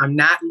 guys, I'm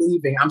not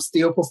leaving. I'm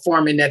still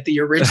performing at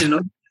the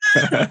original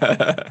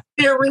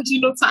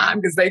time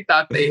because they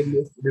thought they had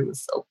missed it. It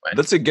was so funny.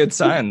 That's a good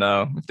sign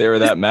though, if they were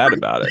that mad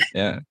about it.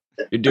 Yeah.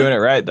 You're doing it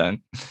right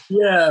then.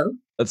 Yeah.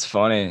 That's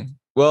funny.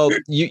 Well,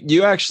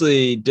 you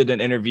actually did an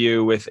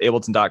interview with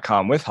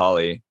Ableton.com with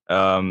Holly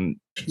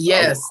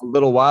yes, a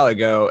little while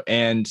ago.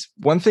 And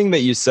one thing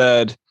that you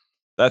said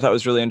that I thought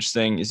was really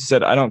interesting is you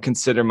said, I don't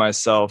consider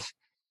myself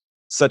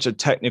such a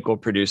technical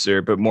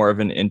producer, but more of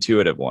an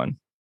intuitive one.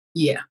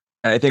 Yeah.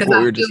 And I think what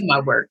we were just my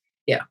work.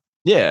 Yeah.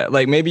 Yeah,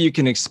 like maybe you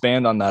can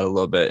expand on that a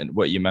little bit and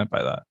what you meant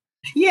by that.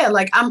 Yeah,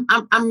 like I'm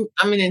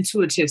an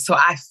intuitive, so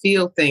I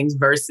feel things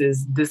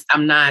versus this.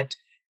 I'm not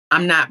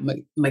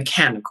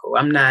mechanical.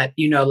 I'm not,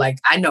 like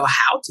I know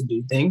how to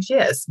do things,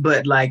 yes,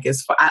 but like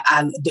as far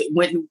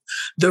when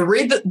the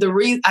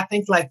rhythm, I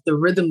think like the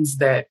rhythms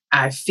that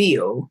I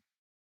feel,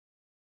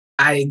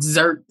 I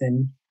exert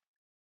them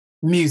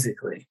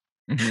musically.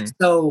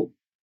 So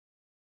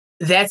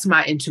that's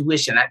my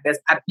intuition.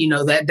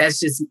 That's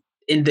just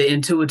in the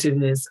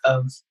intuitiveness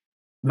of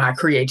my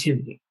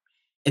creativity.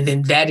 And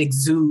then that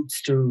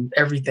exudes through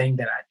everything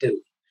that I do.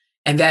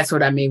 And that's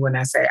what I mean when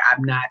I say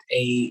I'm not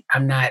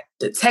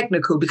the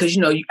technical, because,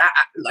 like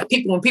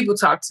when people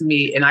talk to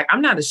me and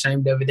I'm not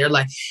ashamed of it, they're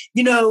like,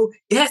 it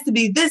has to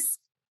be this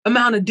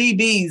amount of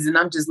dBs. And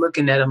I'm just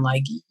looking at them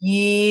like,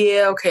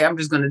 yeah, okay, I'm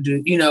just going to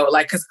do,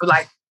 cause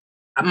like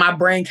my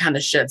brain kind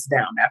of shuts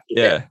down after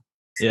that.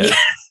 Yeah.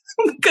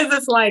 Because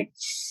it's like,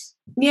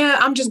 yeah,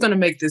 I'm just going to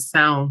make this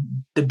sound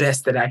the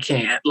best that I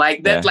can.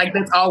 Like that, like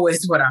that's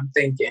always what I'm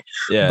thinking.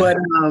 Yeah. But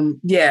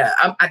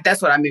that's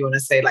what I mean when I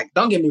say, like,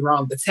 don't get me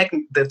wrong.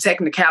 The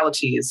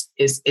technicality is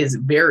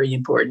very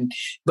important,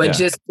 but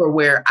just for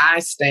where I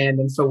stand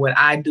and for what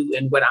I do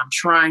and what I'm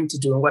trying to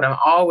do and what I'm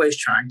always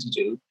trying to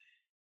do,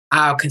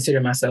 I'll consider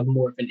myself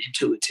more of an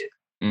intuitive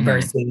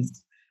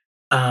versus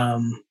a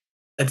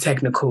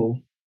technical.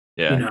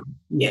 Yeah.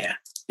 Yeah.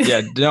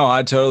 Yeah. No,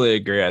 I totally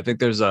agree. I think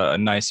there's a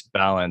nice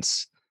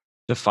balance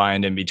to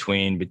find in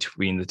between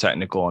the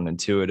technical and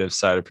intuitive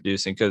side of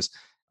producing, because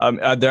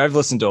I've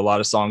listened to a lot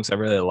of songs I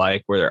really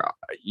like where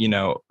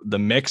the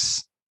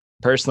mix,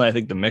 personally I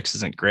think the mix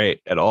isn't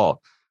great at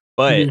all,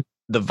 but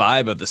the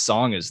vibe of the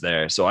song is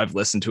there, so I've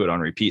listened to it on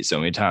repeat so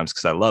many times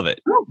because I love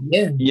it.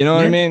 You know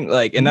what I mean?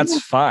 Like, and that's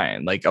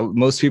fine. Like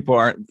most people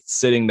aren't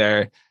sitting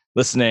there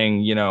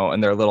listening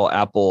in their little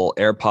Apple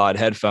AirPod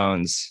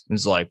headphones.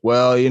 It's like,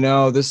 well,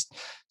 this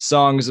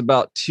song is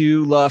about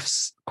 2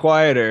 LUFS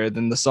quieter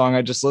than the song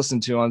I just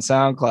listened to on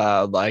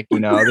SoundCloud. Like,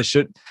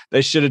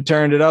 they should have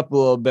turned it up a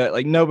little bit.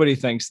 Like, nobody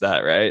thinks that,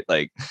 right?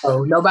 Like,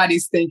 oh,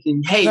 nobody's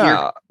thinking, hey,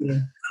 no.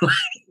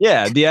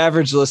 Yeah, the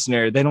average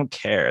listener, they don't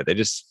care.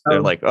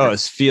 They're like, oh,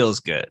 this feels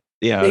good.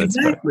 Yeah,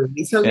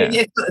 exactly.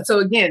 So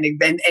again,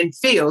 and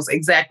feels,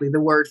 exactly,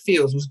 the word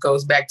feels, which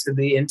goes back to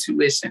the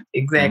intuition,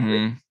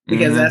 exactly,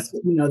 because that's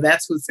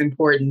what's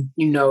important.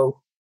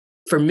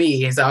 For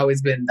me, it's always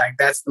been like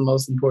that's the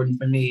most important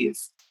for me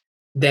is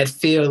that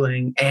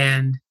feeling.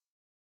 And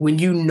when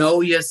you know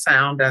your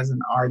sound as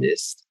an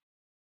artist,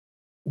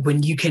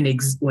 when you can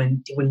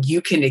when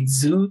you can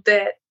exude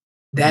that,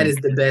 that is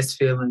the best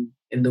feeling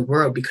in the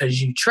world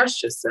because you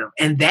trust yourself,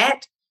 and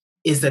that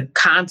is a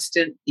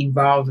constant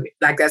evolving.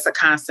 Like that's a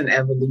constant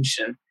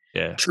evolution.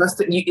 Yeah,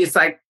 trust. It's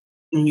like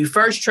when you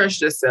first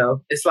trust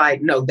yourself, it's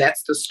like no,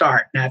 that's the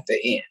start, not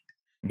the end.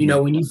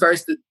 When you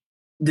first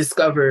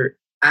discover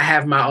I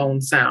have my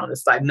own sound,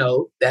 it's like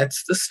no,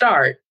 that's the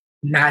start,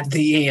 not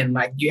the end.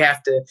 Like you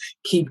have to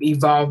keep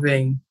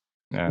evolving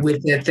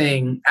with that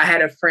thing. I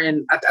had a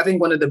friend. I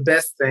think one of the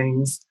best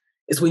things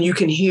is when you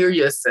can hear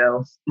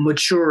yourself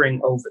maturing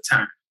over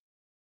time.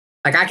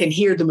 Like I can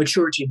hear the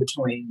maturity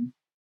between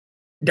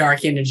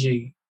Dark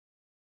Energy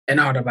and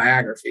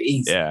Autobiography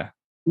easy. Yeah.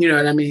 You know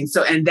what I mean?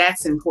 So, and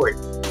that's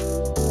important.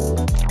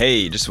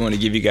 Hey, just want to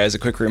give you guys a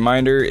quick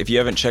reminder. If you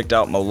haven't checked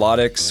out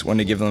Melodics, want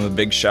to give them a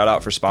big shout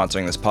out for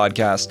sponsoring this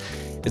podcast.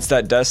 It's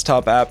that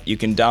desktop app you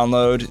can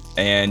download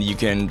and you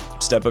can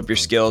step up your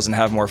skills and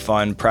have more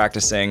fun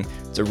practicing.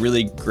 It's a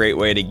really great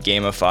way to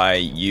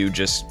gamify you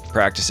just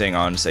practicing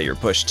on, say, your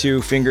push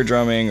 2 finger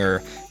drumming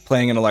or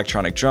playing an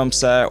electronic drum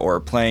set or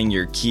playing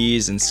your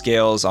keys and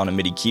scales on a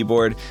MIDI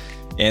keyboard.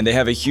 And they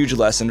have a huge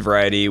lesson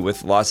variety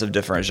with lots of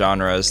different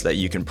genres that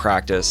you can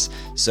practice.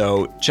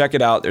 So check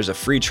it out. There's a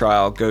free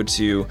trial. Go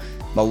to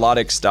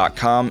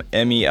melodics.com,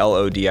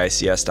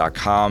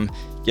 melodics.com.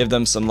 Give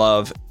them some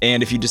love.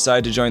 And if you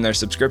decide to join their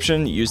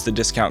subscription, use the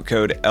discount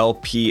code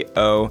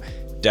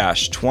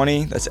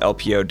LPO-20. That's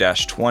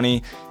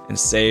LPO-20 and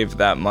save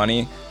that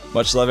money.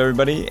 Much love,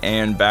 everybody.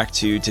 And back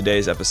to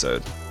today's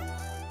episode.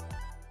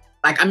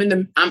 Like I'm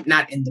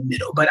not in the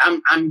middle, but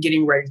I'm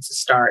getting ready to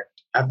start.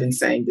 I've been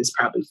saying this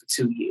probably for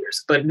 2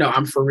 years, but no,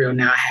 I'm for real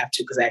now. I have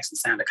to because I actually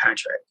signed a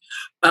contract.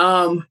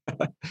 I'm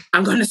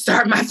going to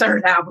start my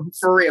 3rd album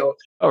for real.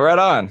 Oh, right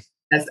on.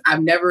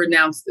 I've never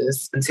announced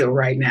this until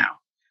right now.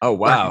 Oh,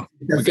 wow.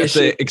 We got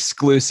the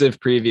exclusive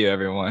preview,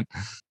 everyone.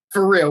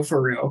 For real.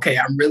 Okay,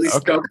 I'm really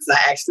stoked because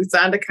I actually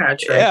signed a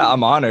contract. Yeah,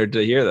 I'm honored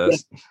to hear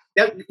this.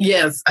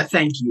 Yes, I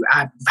thank you.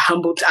 I'm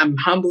humbled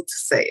to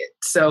say it.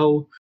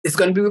 So it's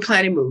going to be with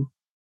Planet Moo.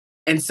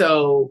 And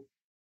so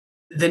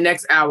the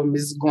next album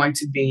is going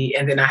to be,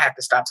 and then I have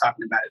to stop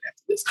talking about it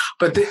after this.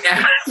 But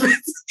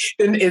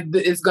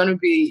it's going to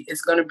be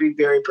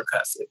very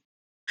percussive.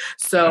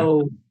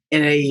 So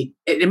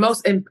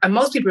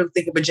most people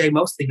think of Jay,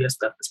 most of your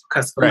stuff is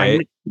percussive,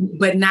 right?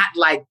 But not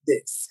like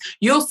this.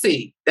 You'll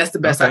see. That's the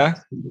best.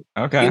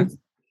 Okay.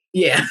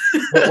 Yeah.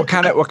 what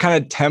kind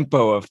of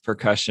tempo of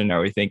percussion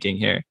are we thinking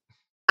here?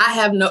 I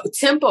have no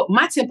tempo.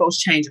 My tempos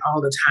change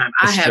all the time.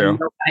 That's I have true.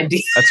 No idea.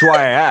 That's why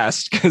I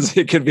asked, because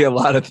it could be a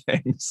lot of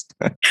things.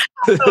 I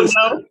don't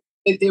know.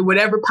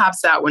 Whatever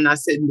pops out when I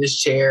sit in this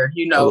chair,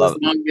 as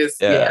long as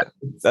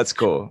that's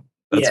cool.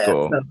 That's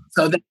cool.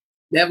 So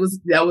that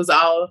was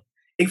all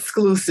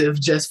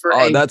exclusive just for.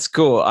 Oh, that's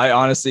cool. I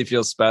honestly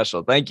feel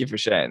special. Thank you for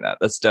sharing that.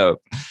 That's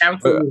dope.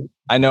 Absolutely.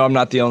 I know I'm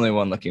not the only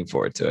one looking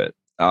forward to it.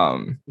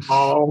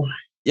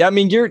 Yeah, I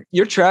mean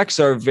your tracks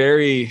are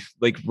very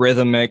like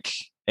rhythmic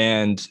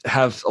and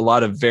have a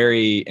lot of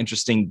very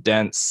interesting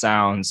dense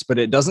sounds, but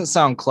it doesn't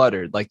sound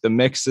cluttered. Like the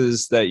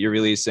mixes that you're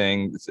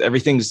releasing,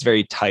 everything's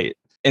very tight.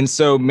 And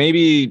so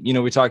maybe,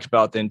 we talked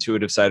about the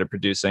intuitive side of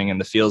producing and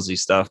the feelsy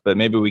stuff, but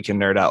maybe we can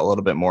nerd out a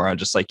little bit more on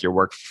just like your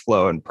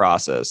workflow and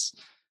process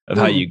of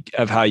how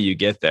you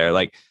get there.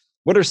 Like,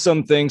 what are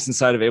some things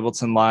inside of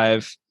Ableton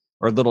Live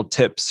or little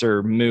tips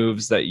or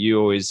moves that you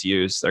always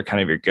use that are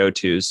kind of your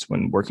go-tos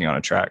when working on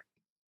a track?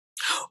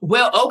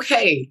 Well,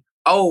 okay.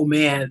 Oh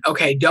man.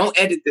 Okay. Don't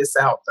edit this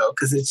out though,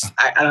 because it's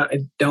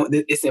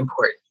it's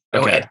important.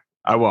 Okay.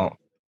 I won't.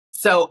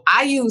 So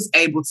I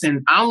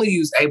only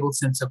use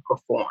Ableton to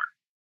perform.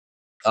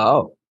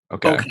 Oh,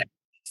 okay.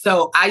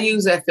 So I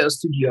use FL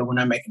Studio when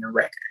I'm making a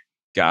record.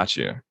 Got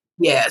you.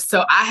 Yeah.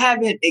 So I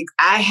haven't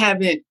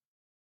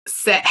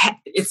set,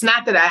 it's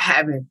not that I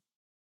haven't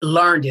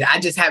learned it. I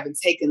just haven't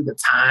taken the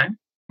time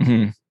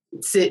to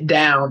sit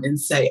down and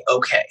say,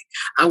 okay,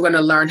 I'm going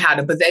to learn how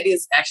to, but that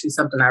is actually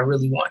something I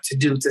really want to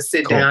do, to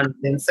sit down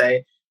and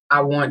say,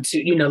 I want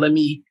to, let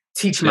me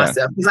teach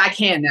myself, because I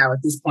can now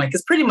at this point,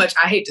 because pretty much,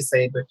 I hate to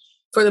say it, but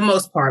for the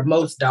most part,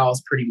 most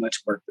DAWs pretty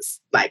much work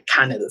like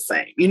kind of the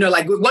same.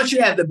 Like once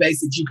you have the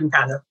basics, you can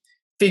kind of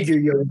figure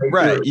your way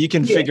right. through. You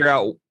can figure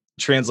out,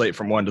 translate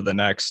from one to the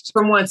next.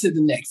 From one to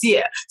the next.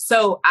 Yeah.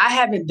 So I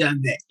haven't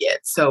done that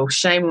yet. So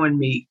shame on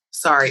me.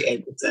 Sorry,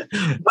 Ableton.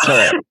 It's all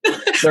right.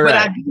 It's all But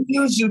right. I do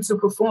use you to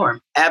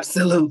perform.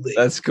 Absolutely.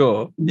 That's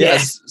cool.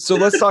 Yes. So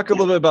let's talk a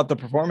little bit about the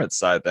performance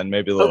side then,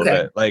 maybe a little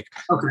Okay. bit. Like,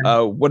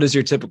 Okay. what does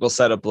your typical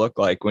setup look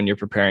like when you're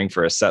preparing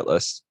for a set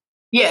list?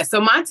 Yeah.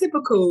 So my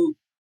typical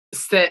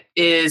set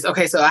is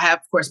okay. So I have,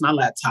 of course, my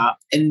laptop,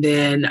 and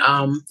then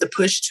the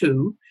Push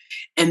 2,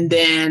 and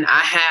then I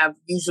have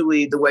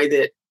usually the way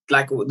that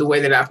I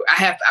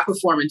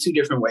perform in two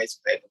different ways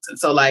with Ableton.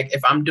 So like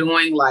if I'm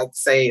doing like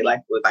say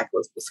like with like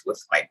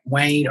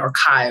Wayne or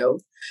Kyle,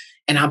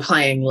 and I'm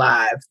playing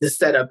live, the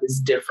setup is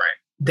different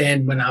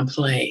than when I'm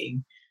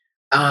playing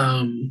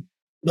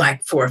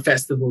like for a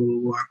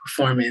festival or a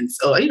performance,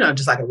 or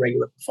just like a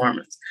regular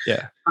performance.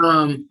 Yeah.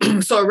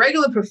 So a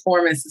regular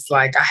performance is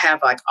like I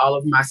have like all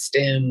of my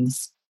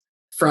stems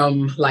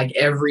from like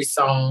every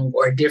song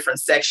or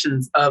different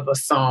sections of a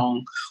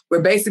song,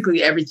 where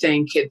basically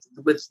everything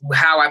with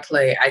how I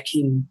play, I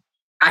can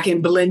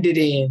blend it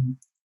in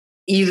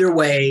either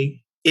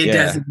way. It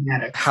doesn't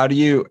matter. How do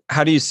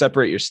you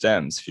separate your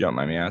stems, if you don't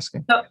mind me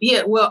asking?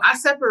 Well, I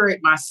separate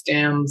my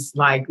stems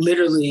like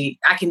literally.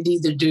 I can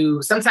either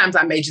do. Sometimes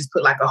I may just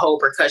put like a whole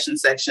percussion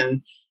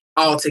section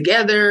all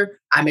together.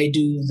 I may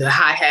do the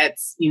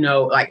hi-hats.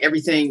 Like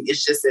everything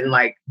is just in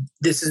like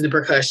this is the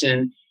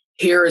percussion.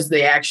 Here is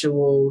the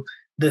actual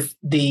the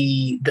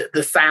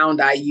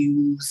sound I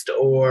used,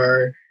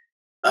 or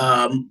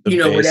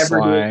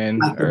whatever line,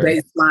 like the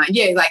bass line.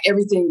 Yeah, like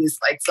everything is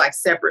like it's like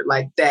separate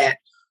like that.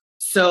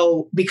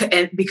 So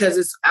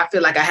because I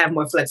feel like I have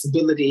more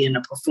flexibility in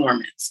a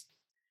performance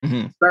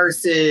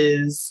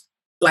versus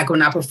like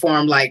when I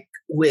perform like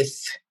with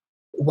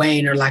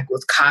Wayne or like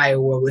with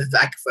Kyle, or with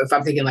like if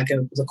I'm thinking like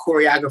a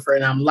choreographer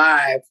and I'm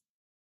live,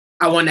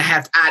 I want to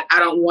have I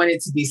don't want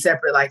it to be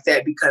separate like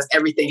that, because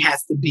everything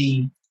has to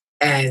be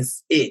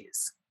as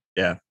is.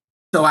 Yeah.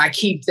 So I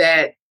keep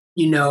that,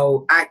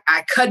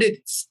 I cut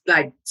it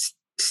like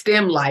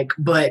stem like,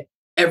 but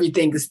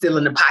everything is still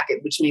in the pocket,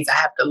 which means I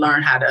have to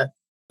learn how to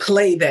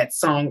play that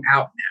song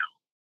out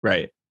now.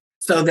 Right.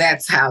 So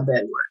that's how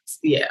that works.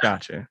 Yeah.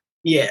 Gotcha.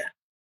 Yeah.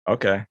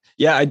 Okay.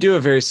 Yeah, I do a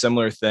very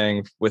similar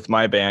thing with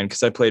my band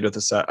because I play with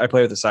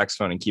a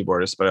saxophone and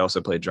keyboardist, but I also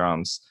play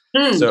drums.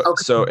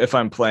 So if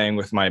I'm playing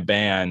with my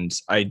band,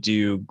 I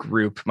do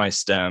group my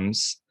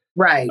stems,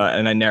 right,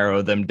 and I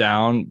narrow them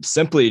down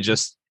simply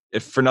just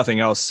if for nothing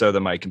else, so that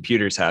my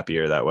computer's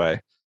happier that way,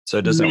 so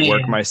it doesn't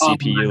work my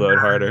CPU load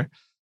harder.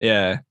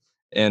 Yeah,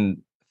 and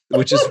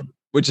which is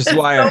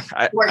why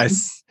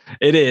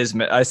it is.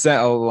 I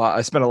spent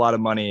a lot of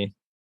money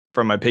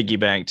from my piggy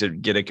bank to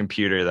get a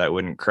computer that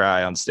wouldn't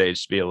cry on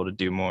stage to be able to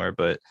do more.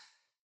 But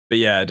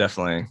yeah,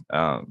 definitely.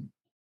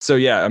 So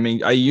yeah, I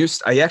mean,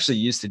 I actually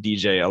used to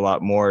DJ a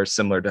lot more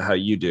similar to how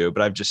you do,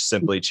 but I've just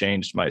simply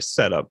changed my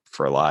setup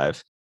for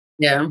live.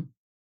 Yeah.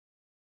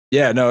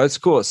 Yeah, no, it's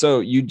cool.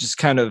 So you just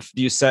do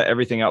you set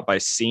everything out by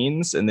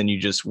scenes and then you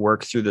just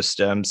work through the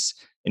stems,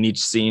 and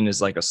each scene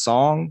is like a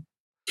song?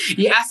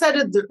 Yeah, I set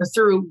it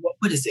through,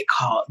 what is it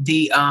called?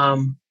 The,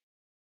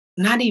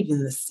 not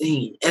even the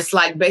scene. It's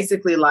like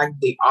basically like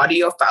the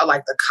audio file,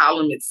 like the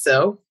column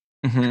itself.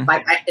 Mm-hmm.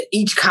 Like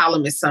each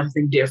column is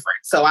something different.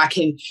 So I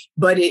can,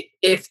 but I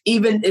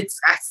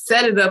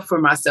set it up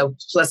for myself.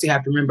 Plus you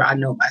have to remember, I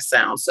know my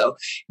sound. So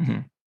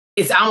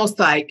it's almost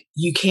like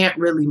you can't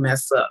really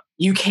mess up.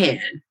 You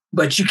can,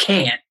 but you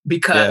can't,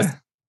 because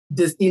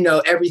this,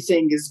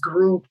 everything is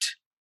grouped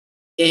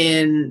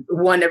in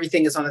one,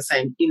 everything is on the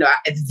same,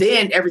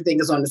 then everything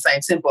is on the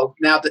same tempo.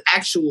 Now the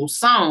actual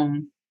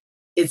song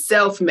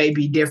itself may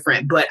be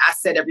different, but I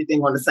set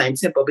everything on the same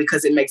tempo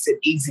because it makes it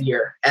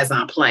easier as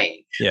I'm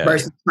playing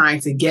versus trying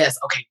to guess,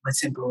 okay, what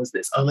tempo is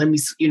this? Or let me,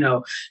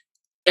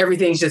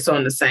 everything's just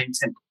on the same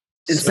tempo.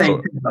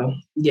 Same tempo.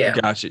 Yeah.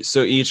 Gotcha.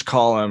 So each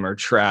column or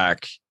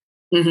track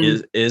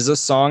is a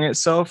song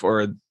itself,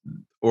 or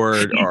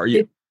are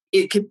you?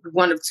 It could be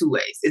one of two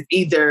ways. It's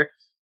either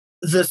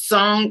the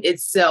song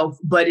itself,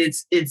 but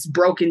it's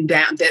broken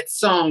down. That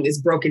song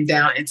is broken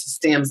down into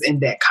stems in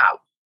that column.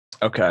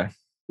 Okay.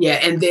 Yeah,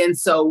 and then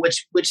so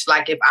which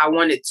like if I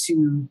wanted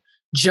to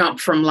jump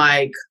from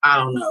like, I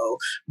don't know,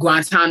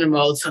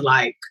 Guantanamo to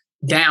like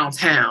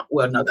downtown.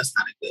 Well, no, that's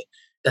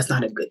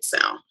not a good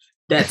sound.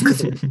 That's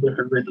because it's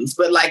different rhythms.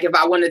 But like if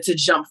I wanted to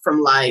jump from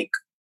like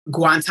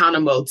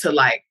Guantanamo to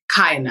like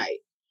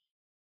Kyanite,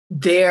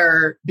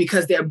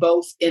 because they're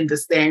both in the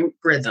same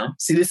rhythm.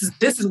 See, this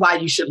is why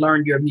you should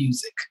learn your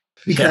music,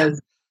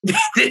 because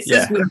this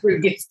is where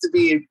it gets to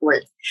be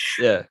important.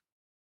 Yeah.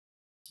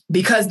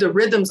 Because the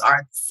rhythms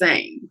are the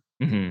same.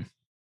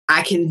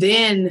 I can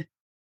then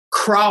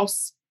kind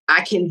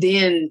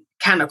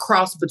of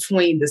cross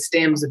between the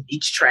stems of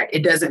each track.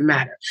 It doesn't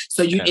matter.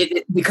 So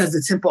because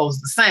the tempo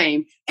is the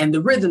same and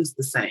the rhythm's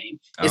the same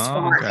as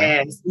far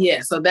as,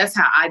 so that's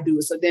how I do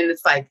it. So then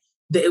it's like,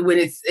 when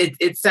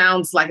it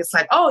sounds like, it's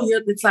like,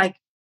 it's like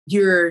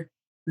you're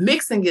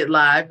mixing it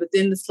live, but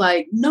then it's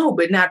like, no,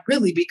 but not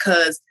really,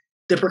 because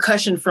the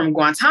percussion from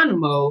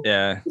Guantanamo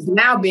is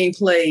now being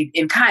played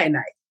in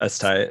Kyanite. That's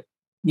tight.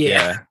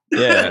 Yeah.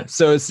 Yeah.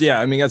 So it's,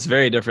 I mean, that's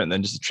very different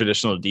than just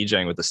traditional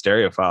DJing with the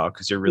stereo file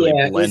because you're really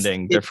Yeah,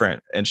 blending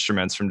different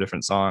instruments from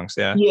different songs.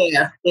 Yeah.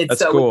 yeah. It's That's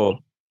so cool.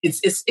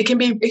 it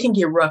can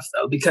get rough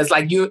though, because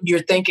like you're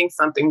thinking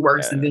something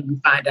works and Yeah. then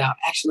you find out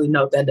actually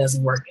no, that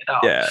doesn't work at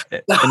all. Yeah.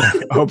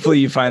 And hopefully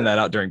you find that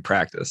out during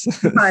practice.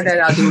 You find that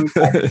out doing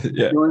practice,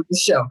 Yeah. during the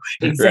show.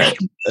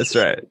 Exactly. Right. That's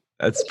right.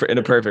 That's in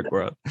a perfect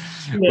world.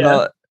 Yeah.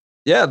 Well,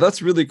 yeah,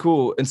 that's really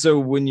cool. And so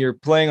when you're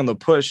playing on the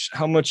push,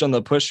 how much on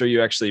the push are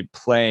you actually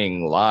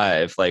playing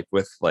live, like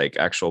with like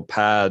actual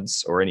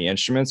pads or any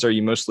instruments? Or are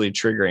you mostly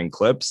triggering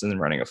clips and then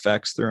running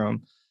effects through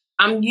them?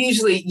 I'm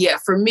usually,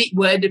 for me,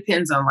 well, it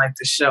depends on like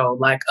the show.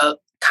 Like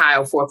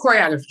Kyle, for a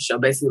choreography show,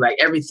 basically like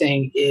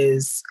everything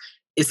it's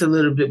a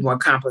little bit more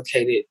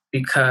complicated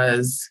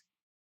because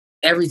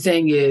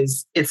everything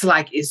it's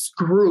like it's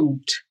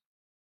grouped,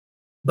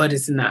 but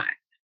it's not.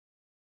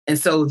 And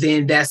so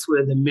then that's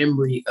where the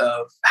memory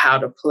of how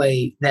to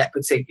play that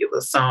particular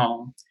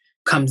song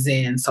comes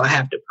in. So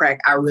I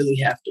really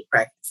have to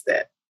practice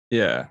that.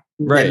 Yeah.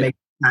 That Right. makes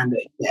kind of,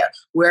 yeah.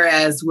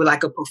 Whereas with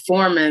like a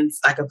performance,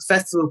 like a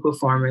festival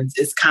performance,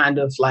 it's kind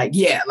of like,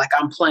 like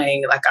I'm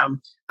playing, like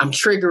I'm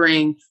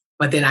triggering,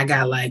 but then I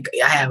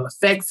have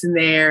effects in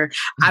there.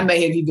 I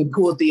may have even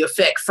pulled the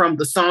effect from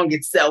the song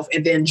itself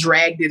and then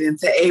dragged it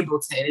into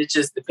Ableton. It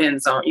just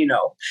depends on,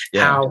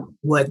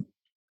 what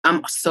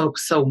I'm so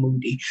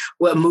moody.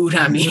 What mood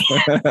I'm in.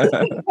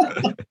 I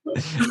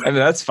mean,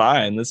 that's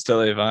fine. That's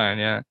totally fine.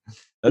 Yeah.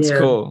 That's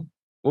cool.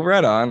 Well,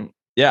 right on.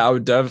 Yeah, I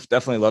would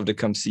definitely love to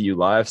come see you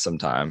live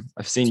sometime.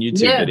 I've seen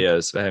YouTube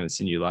videos, but I haven't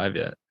seen you live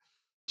yet.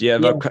 Do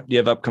you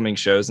have upcoming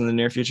shows in the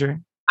near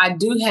future? I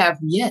do have,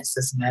 yes,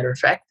 as a matter of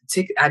fact,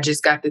 I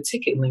just got the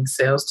ticket link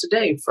sales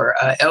today for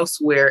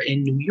Elsewhere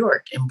in New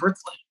York, in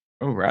Brooklyn.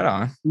 Oh, right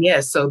on.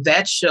 Yeah, so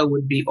that show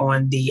would be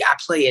I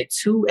play at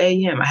 2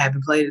 a.m. I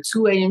haven't played a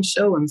 2 a.m.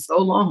 show in so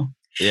long.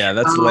 Yeah,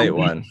 that's a late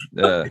one.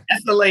 That's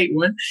a late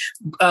one.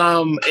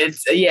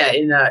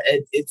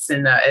 It's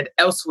at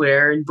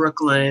Elsewhere in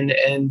Brooklyn,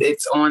 and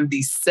it's on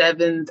the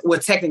 7th. Well,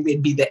 technically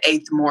it'd be the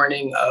 8th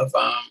morning of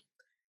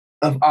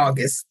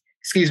August.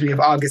 Excuse me, of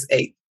August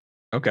 8th.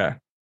 Okay.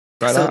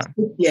 Right on.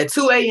 Yeah,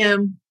 2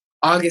 a.m.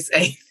 August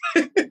 8th.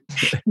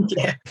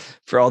 Yeah.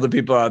 For all the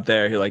people out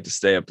there who like to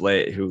stay up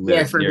late, who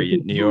live near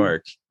New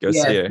York, go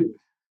see her.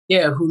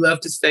 Yeah, who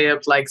love to stay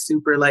up like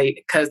super late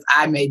because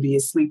I may be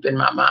asleep in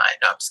my mind.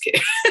 No, I'm just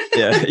kidding.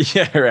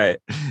 Yeah, right.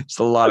 Just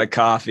a lot of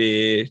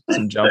coffee,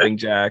 some jumping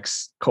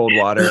jacks, cold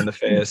water in the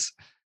face.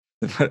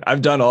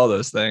 I've done all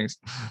those things.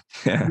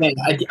 Yeah. And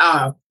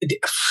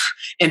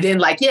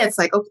then it's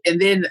like, okay, and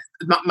then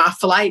my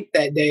flight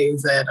that day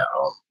is at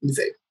let me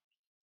see.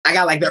 I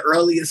got like the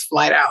earliest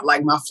flight out.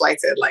 Like my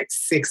flight's at like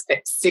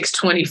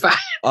 6:25.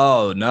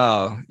 Oh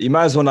no. You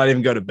might as well not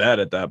even go to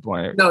bed at that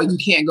point. No, you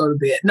can't go to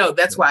bed. No,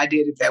 that's why I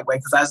did it that way.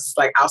 Cause I was just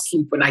like, I'll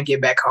sleep when I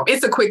get back home.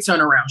 It's a quick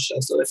turnaround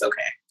show, so it's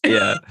okay.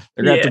 Yeah.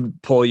 They're gonna have to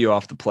pull you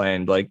off the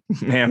plane. Like,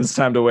 ma'am, it's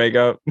time to wake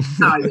up.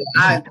 Oh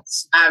yeah.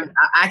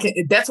 I can,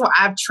 that's why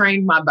I've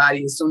trained my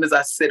body. As soon as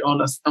I sit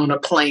on a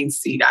plane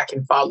seat, I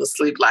can fall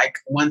asleep. Like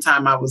one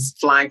time I was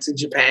flying to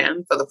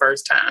Japan for the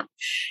first time,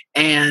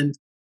 and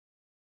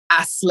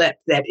I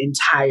slept that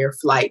entire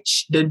flight.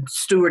 The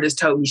stewardess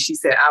told me, she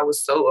said, I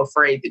was so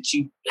afraid that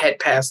you had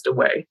passed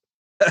away.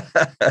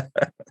 The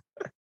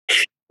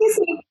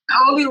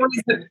only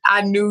reason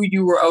I knew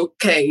you were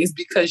okay is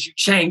because you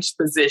changed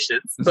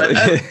positions. But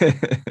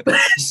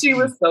she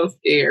was so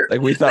scared.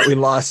 Like, we thought we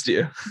lost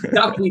you.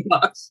 Thought we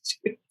lost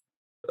you.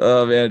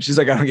 Oh man, she's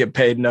like, I don't get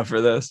paid enough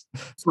for this.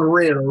 For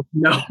real.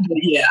 No, but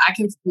yeah, I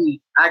can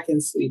sleep. I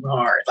can sleep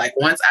hard. Like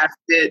once I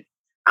sit,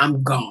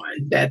 I'm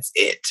gone. That's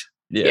it.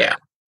 Yeah.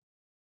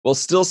 Well,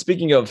 still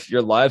speaking of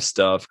your live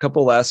stuff, a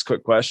couple last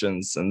quick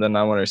questions, and then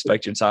I want to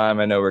respect your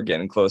time. I know we're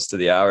getting close to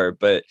the hour,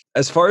 but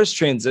as far as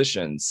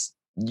transitions,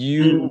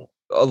 you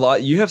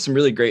have some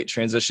really great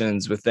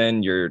transitions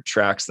within your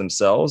tracks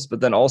themselves,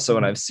 but then also,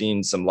 and I've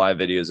seen some live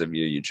videos of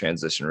you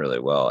transition really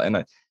well.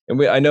 And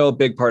I know a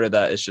big part of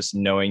that is just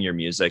knowing your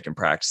music and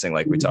practicing,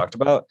 like we talked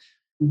about.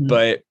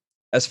 But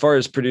as far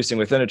as producing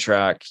within a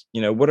track,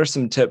 what are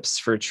some tips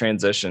for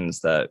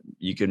transitions that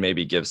you could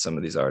maybe give some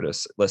of these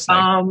artists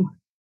listening?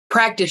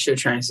 Practice your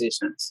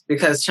transitions,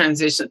 because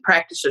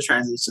practice your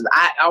transitions.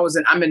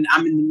 I'm in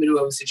the middle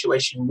of a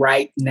situation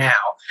right now.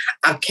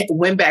 I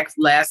went back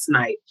last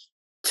night.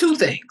 2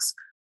 things: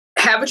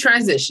 have a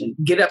transition,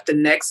 get up the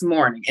next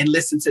morning and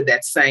listen to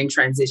that same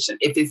transition.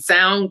 If it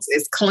sounds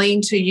as clean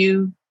to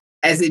you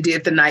as it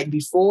did the night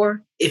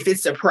before, if it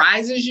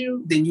surprises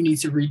you, then you need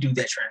to redo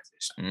that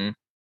transition.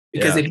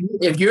 Because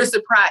if you're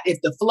surprised,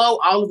 if the flow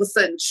all of a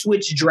sudden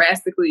switched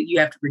drastically, you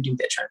have to redo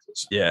that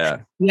transition. Yeah,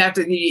 you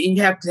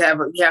have to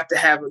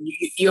have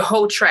your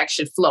whole track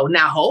should flow.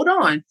 Now, hold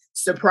on,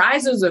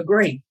 surprises are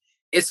great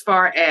as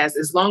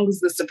long as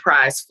the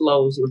surprise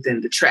flows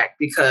within the track,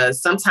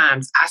 because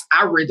sometimes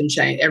I rhythm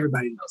change.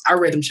 Everybody knows I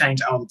rhythm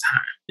change all the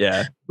time.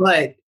 Yeah,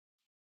 but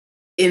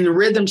in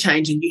rhythm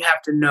changing, you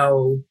have to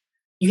know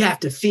you have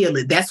to feel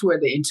it. That's where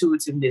the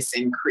intuitiveness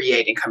in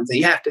creating comes in.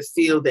 You have to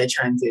feel that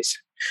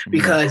transition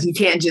because you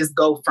can't just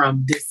go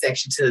from this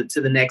section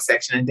to the next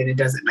section and then it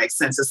doesn't make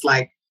sense. It's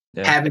like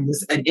having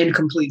an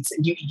incomplete.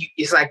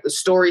 It's like the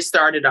story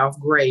started off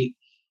great.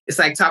 It's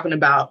like talking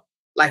about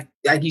like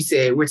you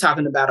said, we're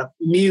talking about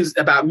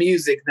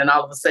music. Then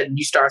all of a sudden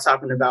you start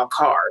talking about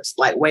cars.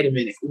 Like, wait a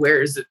minute,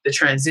 where is the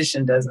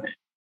transition? Doesn't it?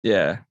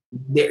 Yeah.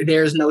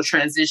 There's no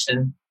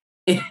transition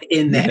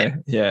in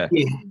that. Yeah.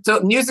 So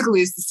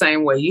musically, it's the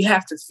same way. You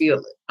have to feel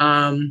it.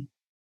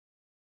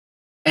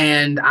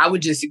 And I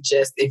would just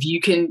suggest if you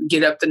can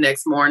get up the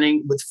next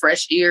morning with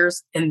fresh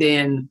ears and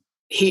then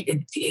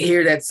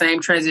hear that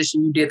same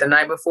transition you did the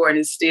night before and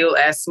it's still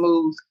as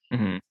smooth,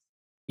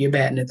 you're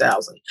batting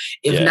 1,000.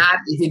 If not,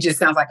 if it just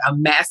sounds like a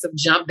massive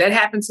jump, that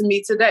happened to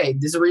me today.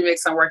 This remix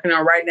I'm working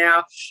on right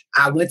now.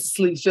 I went to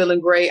sleep feeling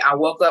great. I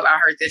woke up, I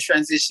heard this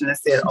transition and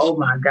said, oh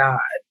my God.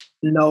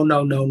 No.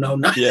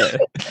 Yeah.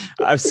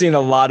 I've seen a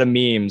lot of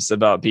memes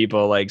about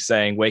people like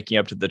saying waking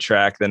up to the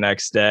track the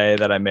next day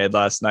that I made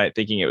last night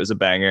thinking it was a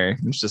banger.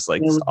 It's just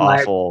like this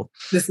awful.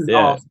 This is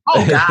awful.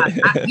 Oh God.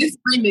 This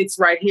remix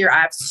right here,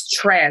 I've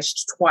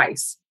trashed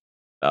twice.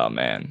 Oh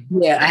man.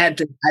 Yeah, I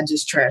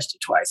just trashed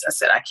it twice. I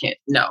said, I can't,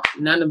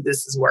 none of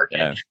this is working.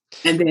 Yeah.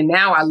 And then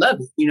now I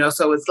love it,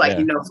 so it's like,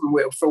 from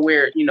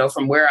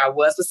where I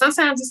was. But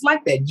sometimes it's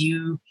like that.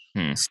 You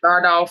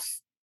start off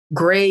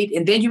great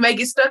and then you may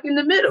get stuck in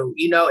the middle.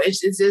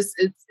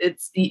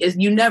 It's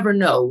you never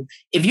know.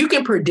 If you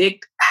can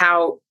predict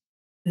how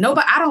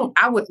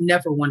I would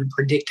never want to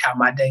predict how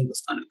my day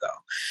was gonna go.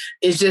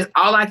 It's just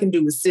all I can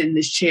do is sit in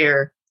this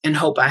chair and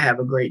hope I have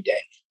a great day.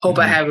 Hope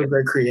I have a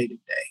very creative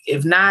day.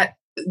 If not,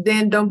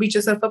 then don't beat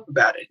yourself up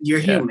about it. You're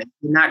human.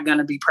 You're not going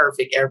to be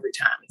perfect every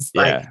time. It's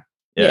like,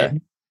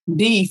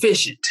 be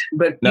efficient,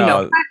 but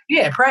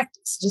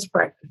practice, just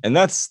practice. And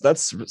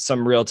that's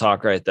some real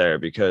talk right there,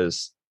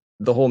 because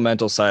the whole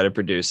mental side of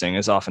producing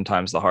is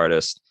oftentimes the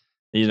hardest.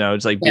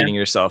 It's like beating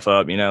yourself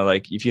up,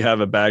 like if you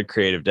have a bad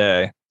creative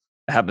day,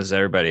 it happens to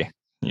everybody.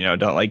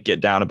 Don't like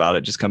get down about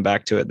it. Just come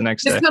back to it the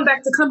next day. Come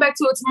back to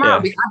it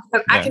tomorrow. Because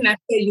I cannot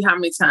tell you how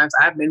many times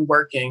I've been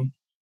working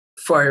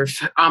for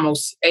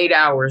almost 8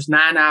 hours,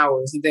 9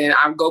 hours.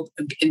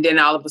 And then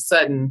all of a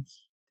sudden,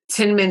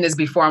 10 minutes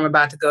before I'm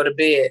about to go to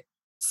bed,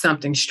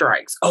 something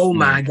strikes. Oh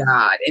my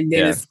God. And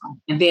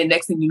then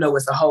next thing you know,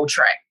 it's a whole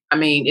track. I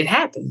mean, it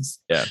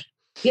happens. Yeah.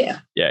 Yeah.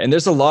 Yeah. And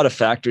there's a lot of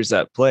factors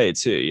at play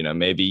too.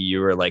 Maybe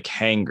you were like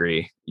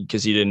hangry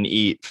because you didn't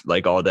eat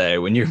like all day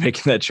when you're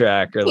making that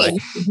track, or like,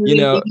 you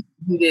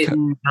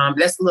didn't.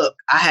 Let's look.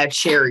 I have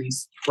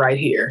cherries right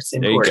here.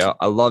 There you go.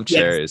 I love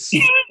cherries.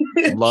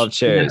 Love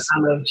cherries. I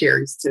love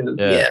cherries too.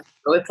 Yeah.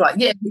 So it's like,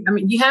 I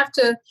mean, you have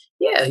to,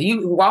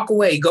 you walk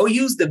away, go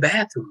use the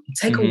bathroom,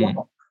 take a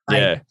walk.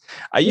 Like,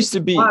 I used to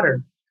be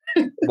water.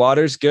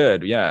 Water's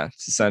good. Yeah,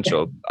 it's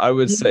essential. I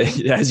would say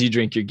as you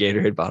drink your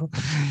Gatorade bottle.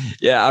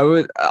 Yeah, I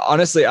would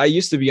honestly, I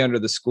used to be under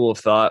the school of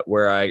thought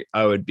where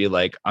I would be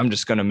like, I'm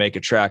just going to make a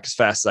track as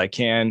fast as I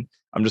can.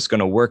 I'm just going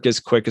to work as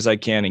quick as I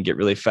can and get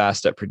really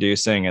fast at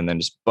producing and then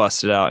just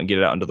bust it out and get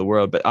it out into the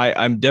world. But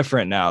I'm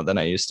different now than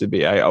I used to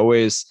be. I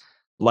always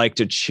like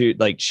to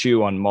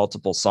chew on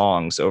multiple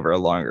songs over a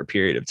longer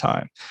period of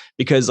time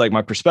because like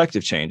my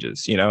perspective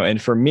changes,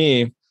 and for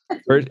me,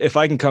 if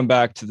I can come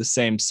back to the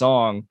same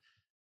song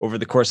over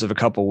the course of a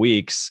couple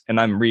weeks and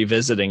I'm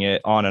revisiting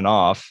it on and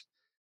off,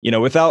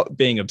 without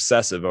being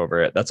obsessive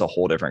over it, that's a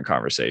whole different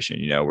conversation,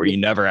 where you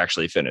never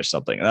actually finish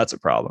something. And that's a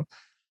problem.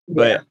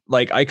 But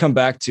like I come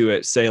back to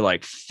it, say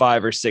like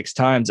 5 or 6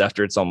 times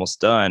after it's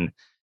almost done,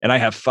 and I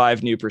have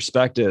 5 new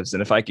perspectives.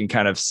 And if I can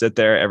kind of sit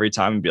there every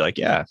time and be like,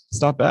 yeah,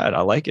 it's not bad,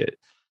 I like it,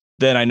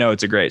 then I know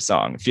it's a great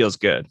song. It feels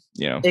good,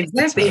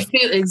 Exactly.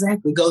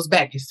 It goes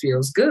back. It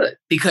feels good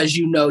because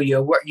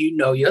your work,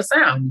 your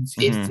sound.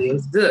 It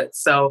feels good.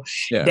 So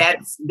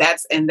that's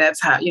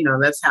how,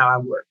 that's how I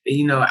work.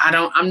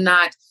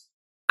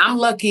 I'm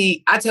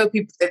lucky. I tell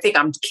people they think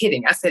I'm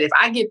kidding. I said, if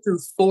I get through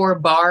 4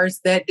 bars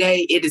that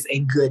day, it is a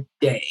good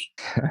day.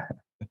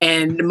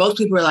 And most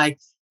people are like,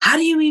 how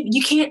do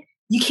you can't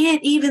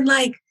even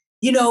like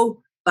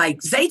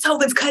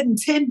Zaytoven's cutting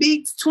 10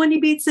 beats, 20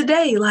 beats a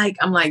day. Like,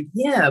 I'm like,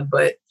 yeah,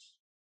 but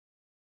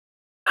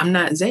I'm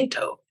not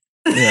Zaytoven.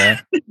 Yeah.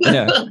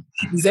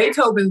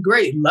 Zaytoven's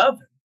great. Love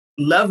him.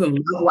 Love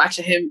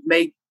watching him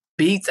make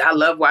beats. I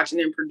love watching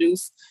him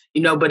produce,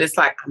 but it's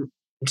like, I'm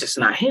just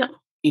not him,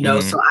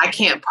 so I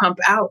can't pump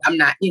out. I'm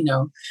not,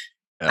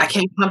 I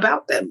can't pump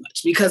out that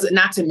much because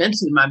not to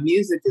mention my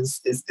music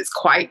is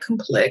quite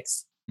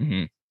complex.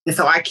 And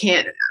so I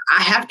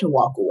have to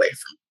walk away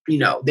from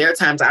there are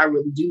times I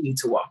really do need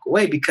to walk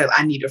away because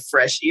I need a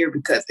fresh ear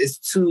because it's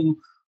too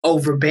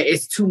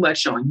it's too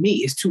much on me.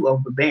 It's too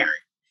overbearing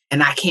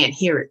and I can't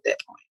hear it at that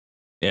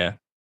point.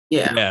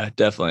 Yeah,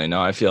 definitely.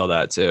 No, I feel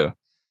that too.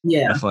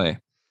 Yeah, definitely.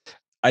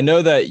 I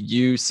know that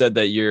you said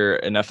that you're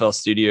an FL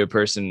Studio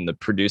person, the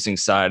producing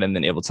side, and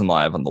then Ableton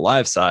Live on the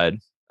live side.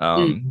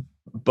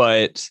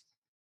 But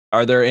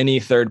are there any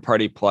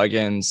third-party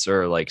plugins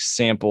or like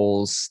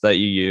samples that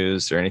you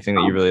use or anything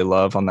that you really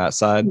love on that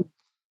side?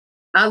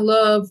 I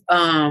love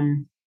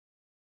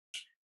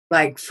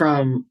like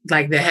from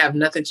like they have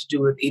nothing to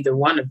do with either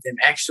one of them,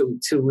 actually,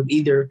 too, with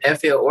either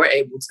FL or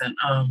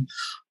Ableton.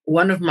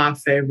 One of my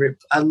favorite,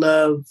 I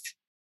love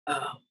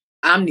uh,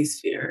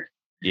 Omnisphere,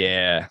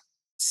 Yeah.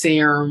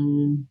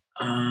 Serum,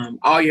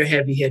 all your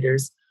heavy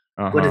hitters.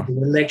 What is Uh-huh.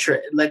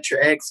 it,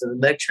 Electra X or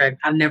Electra?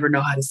 I never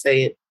know how to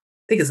say it.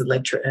 I think it's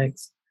Electra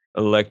X.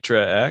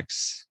 Electra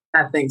X.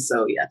 I think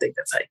so. Yeah, I think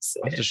that's how you say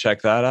I'll have to it.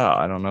 check that out.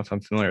 I don't know if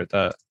I'm familiar with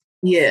that.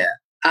 Yeah,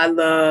 I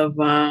love.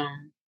 In,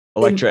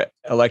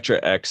 Electra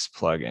X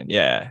plugin.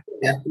 Yeah.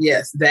 yeah,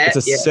 yes, It's that.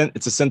 a Yeah,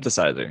 it's a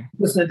synthesizer.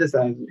 the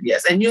synthesizer.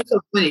 Yes, and you're so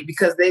funny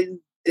because they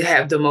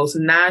have the most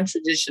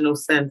non-traditional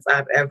synths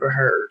I've ever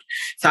heard.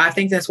 So I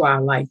think that's why I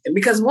like them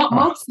because Huh.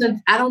 most synths,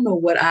 I don't know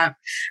what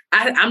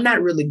I'm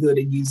not really good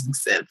at using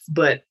synths,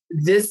 but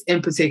this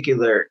in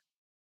particular,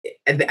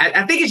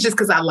 I think it's just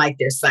because I like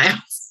their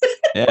sounds.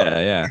 Yeah,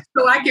 yeah.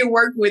 So I can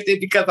work with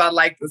it because I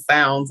like the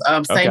sounds.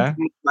 Same Okay.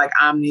 thing like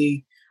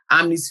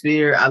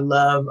Omnisphere. I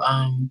love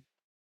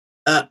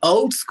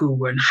old school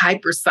one,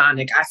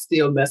 Hypersonic. I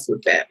still mess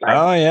with that. Like,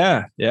 Oh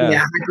yeah. Yeah.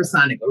 yeah,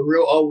 Hypersonic, a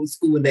real old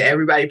school one that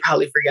everybody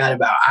probably forgot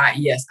about.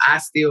 Yes, I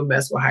still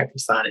mess with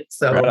Hypersonic. Right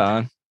So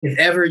on. if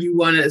ever you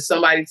want to,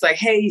 somebody's like,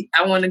 hey,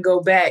 I want to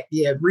go back.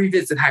 Yeah,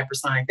 revisit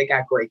Hypersonic. They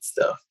got great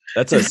stuff.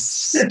 That's a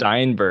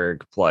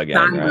Steinberg plugin,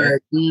 right?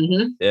 Steinberg.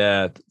 Mm-hmm.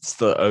 Yeah, it's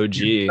the OG.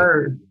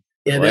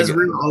 Yeah, Like that's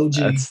real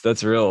OG.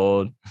 that's real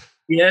old.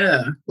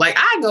 Yeah. Like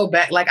I go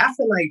back, like I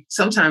feel like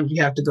sometimes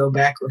you have to go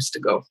backwards to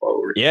go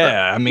forward. But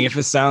Yeah, I mean, if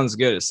it sounds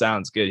good, it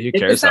sounds good. Who if it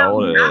cares how sounds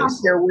old good, it I don't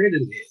is? care where it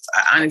is.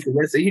 Honestly,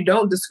 so you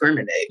don't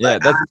discriminate. Yeah,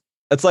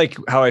 that's like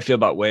how I feel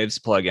about Waves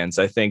plugins.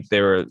 I think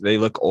they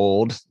look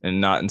old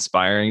and not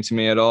inspiring to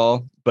me at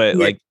all, but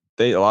Yeah, like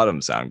a lot of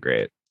them sound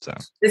great. So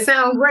it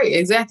sounds great.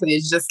 Exactly.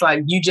 It's just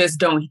like you just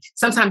don't.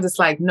 Sometimes it's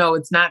like, no,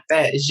 it's not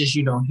that. It's just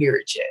you don't hear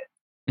it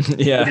yet.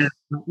 yeah, Yeah,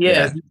 yeah,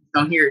 yeah, you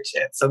don't hear it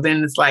yet. So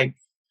then it's like,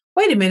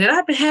 wait a minute,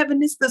 I've been having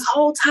this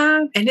whole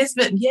time, and it's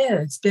been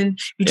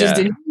you just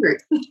yeah. didn't hear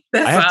it. I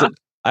That's have all. to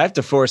I have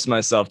to force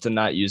myself to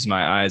not use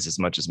my eyes as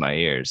much as my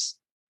ears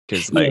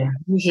because like Yeah,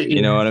 use your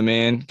you know ears. what I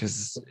mean?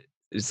 Because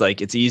it's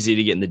like it's easy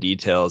to get in the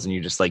details and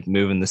you're just like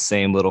moving the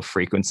same little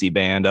frequency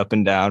band up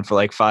and down for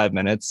like 5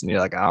 minutes and you're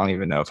like, I don't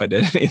even know if I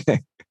did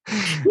anything.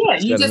 Yeah,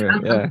 Just you gotta just.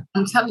 move. Yeah.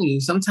 I'm telling you,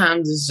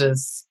 sometimes it's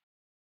just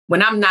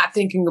when I'm not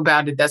thinking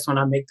about it. That's when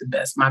I make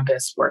my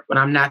best work. When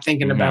I'm not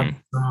thinking about Hmm.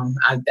 the song,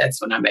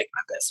 that's when I make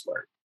my best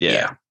work. Yeah,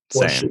 Yeah.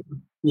 for sure.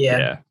 Same. Yeah,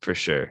 Yeah, for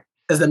sure.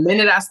 because the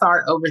minute I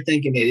start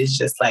overthinking it, it's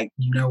just like,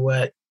 you know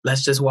what?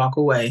 Let's just walk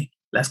away.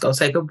 Let's go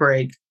take a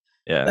break.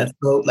 Yeah. Let's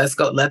go. Let's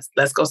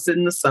go sit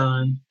in the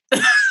sun.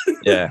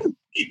 Yeah. I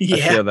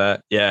Yeah, feel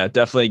that. Yeah.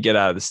 Definitely get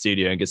out of the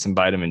studio and get some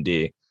vitamin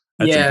D.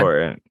 That's yeah,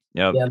 important.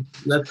 Yep. yeah.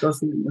 Let's go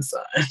sit in the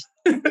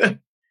sun.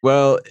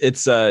 Well,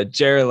 it's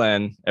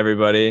Jerrilyn,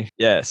 everybody.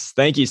 Yes.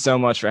 Thank you so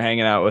much for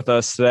hanging out with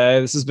us today.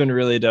 This has been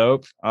really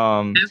dope.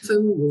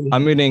 Absolutely.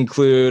 I'm going to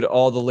include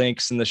all the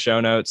links in the show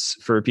notes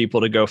for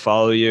people to go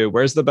follow you.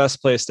 Where's the best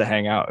place to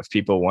hang out if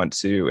people want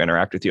to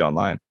interact with you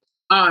online?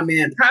 Oh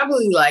man,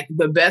 probably like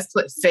the best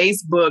place.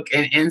 Facebook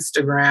and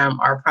Instagram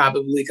are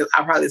probably because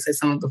I probably say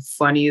some of the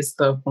funniest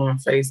stuff on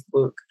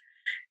Facebook,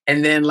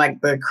 and then like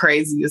the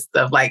craziest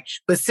stuff. Like,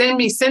 but send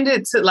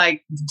it to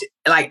like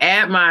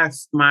add my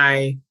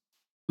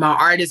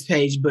artist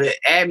page, but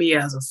add me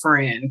as a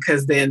friend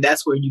because then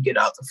that's where you get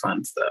all the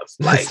fun stuff.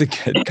 That's Like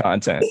the good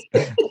content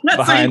that's where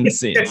behind you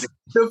the get scenes.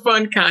 the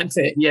fun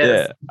content.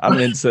 Yes. Yeah, I'm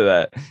into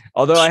that.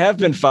 Although I have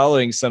been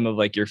following some of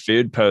like your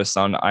food posts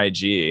on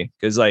IG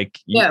because like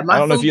Yeah, I my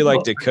don't know if food. you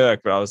like to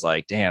cook, but I was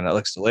like, damn, that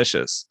looks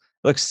delicious.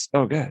 It looks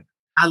so good.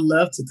 I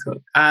love to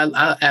cook.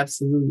 I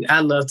absolutely I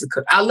love to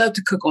cook. I love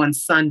to cook on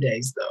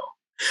Sundays though.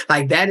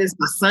 Like that is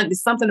my Sunday.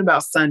 Something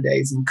about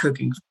Sundays and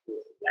cooking.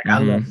 Like I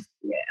love Hmm. it.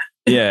 Yeah.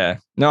 Yeah.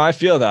 No, I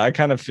feel that. I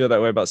kind of feel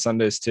that way about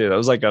Sundays too. That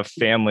was like a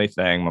family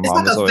thing. My It's mom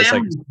like was a always like,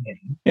 family thing.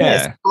 Yeah,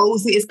 it's yeah.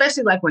 cozy,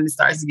 especially like when it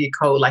starts to get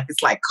cold. Like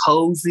it's like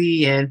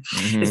cozy and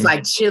it's Hmm.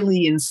 like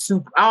chili and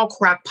soup, all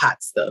crock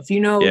pot stuff,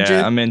 Yeah,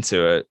 just I'm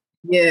into it.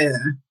 yeah.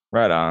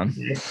 Right on.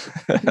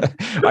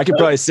 I could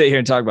probably sit here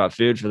and talk about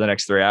food for the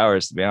next 3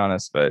 hours, to be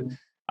honest, but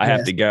I have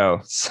Yes. to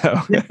go. So,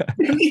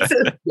 Me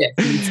too. Yes,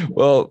 me too.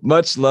 well,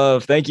 much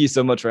love. Thank you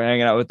so much for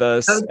hanging out with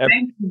us. Oh,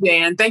 thank you,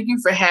 Dan. Thank you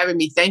for having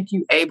me. Thank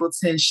you,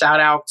 Ableton. Shout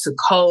out to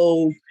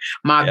Cole,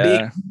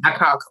 Yeah. I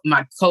call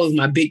my Cole's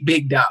my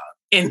big dog.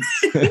 And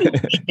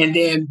and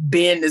then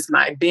Ben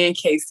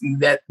Casey,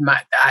 that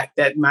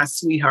my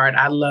sweetheart.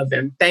 I love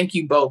him. Thank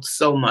you both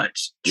so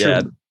much.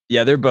 Yeah. Truly.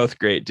 Yeah. They're both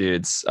great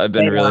dudes. I've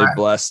been They really are.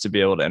 blessed to be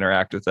able to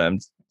interact with them.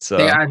 So,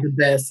 They are the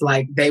best.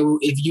 Like they will,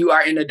 if you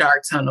are in a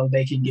dark tunnel,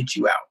 they can get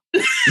you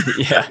out.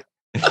 yeah.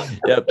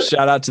 Yep.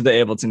 Shout out to the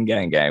Ableton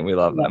gang. We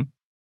love them.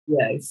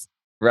 Yes.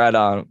 Right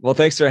on. Well,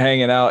 thanks for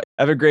hanging out.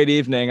 Have a great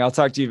evening. I'll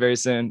talk to you very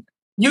soon.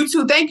 You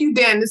too. Thank you,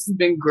 Dan. This has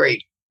been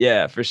great.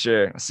 Yeah, for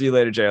sure. I'll see you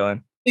later,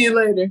 Jalen. See you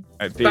later.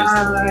 All right. Peace.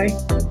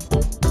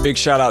 Bye. Big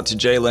shout out to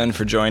Jalen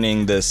for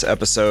joining this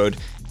episode.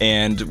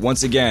 And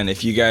once again,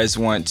 if you guys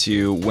want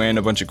to win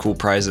a bunch of cool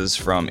prizes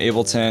from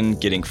Ableton,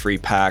 getting free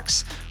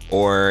packs,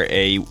 or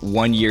a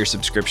 1-year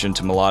subscription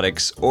to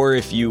Melodics, or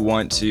if you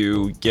want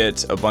to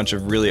get a bunch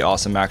of really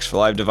awesome Max for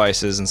Live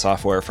devices and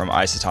software from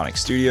Isotonic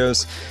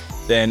Studios,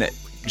 then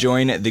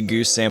join the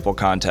Goose Sample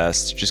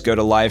Contest. Just go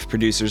to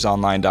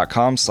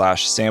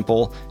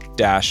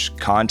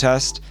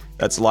liveproducersonline.com/sample-contest.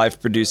 That's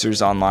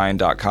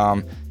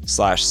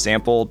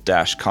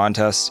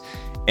liveproducersonline.com/sample-contest.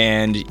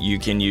 And you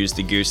can use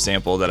the Goose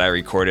sample that I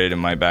recorded in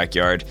my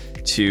backyard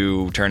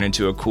to turn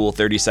into a cool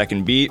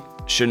 30-second beat.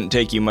 Shouldn't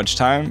take you much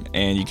time,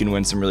 and you can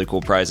win some really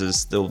cool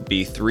prizes. There'll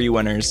be 3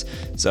 winners.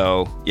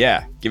 So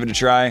yeah, give it a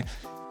try.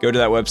 Go to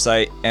that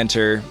website,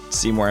 enter,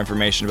 see more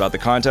information about the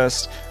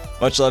contest.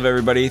 Much love,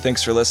 everybody.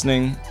 Thanks for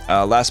listening.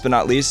 Last but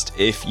not least,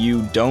 if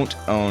you don't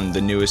own the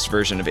newest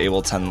version of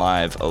Ableton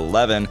Live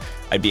 11,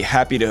 I'd be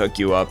happy to hook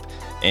you up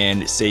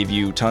and save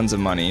you tons of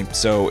money.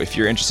 So if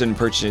you're interested in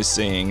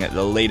purchasing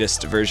the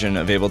latest version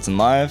of Ableton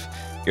Live,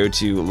 go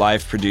to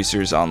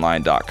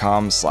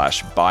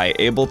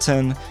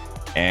liveproducersonline.com/buyableton,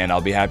 and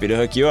I'll be happy to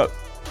hook you up.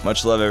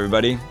 Much love,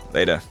 everybody.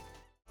 Later.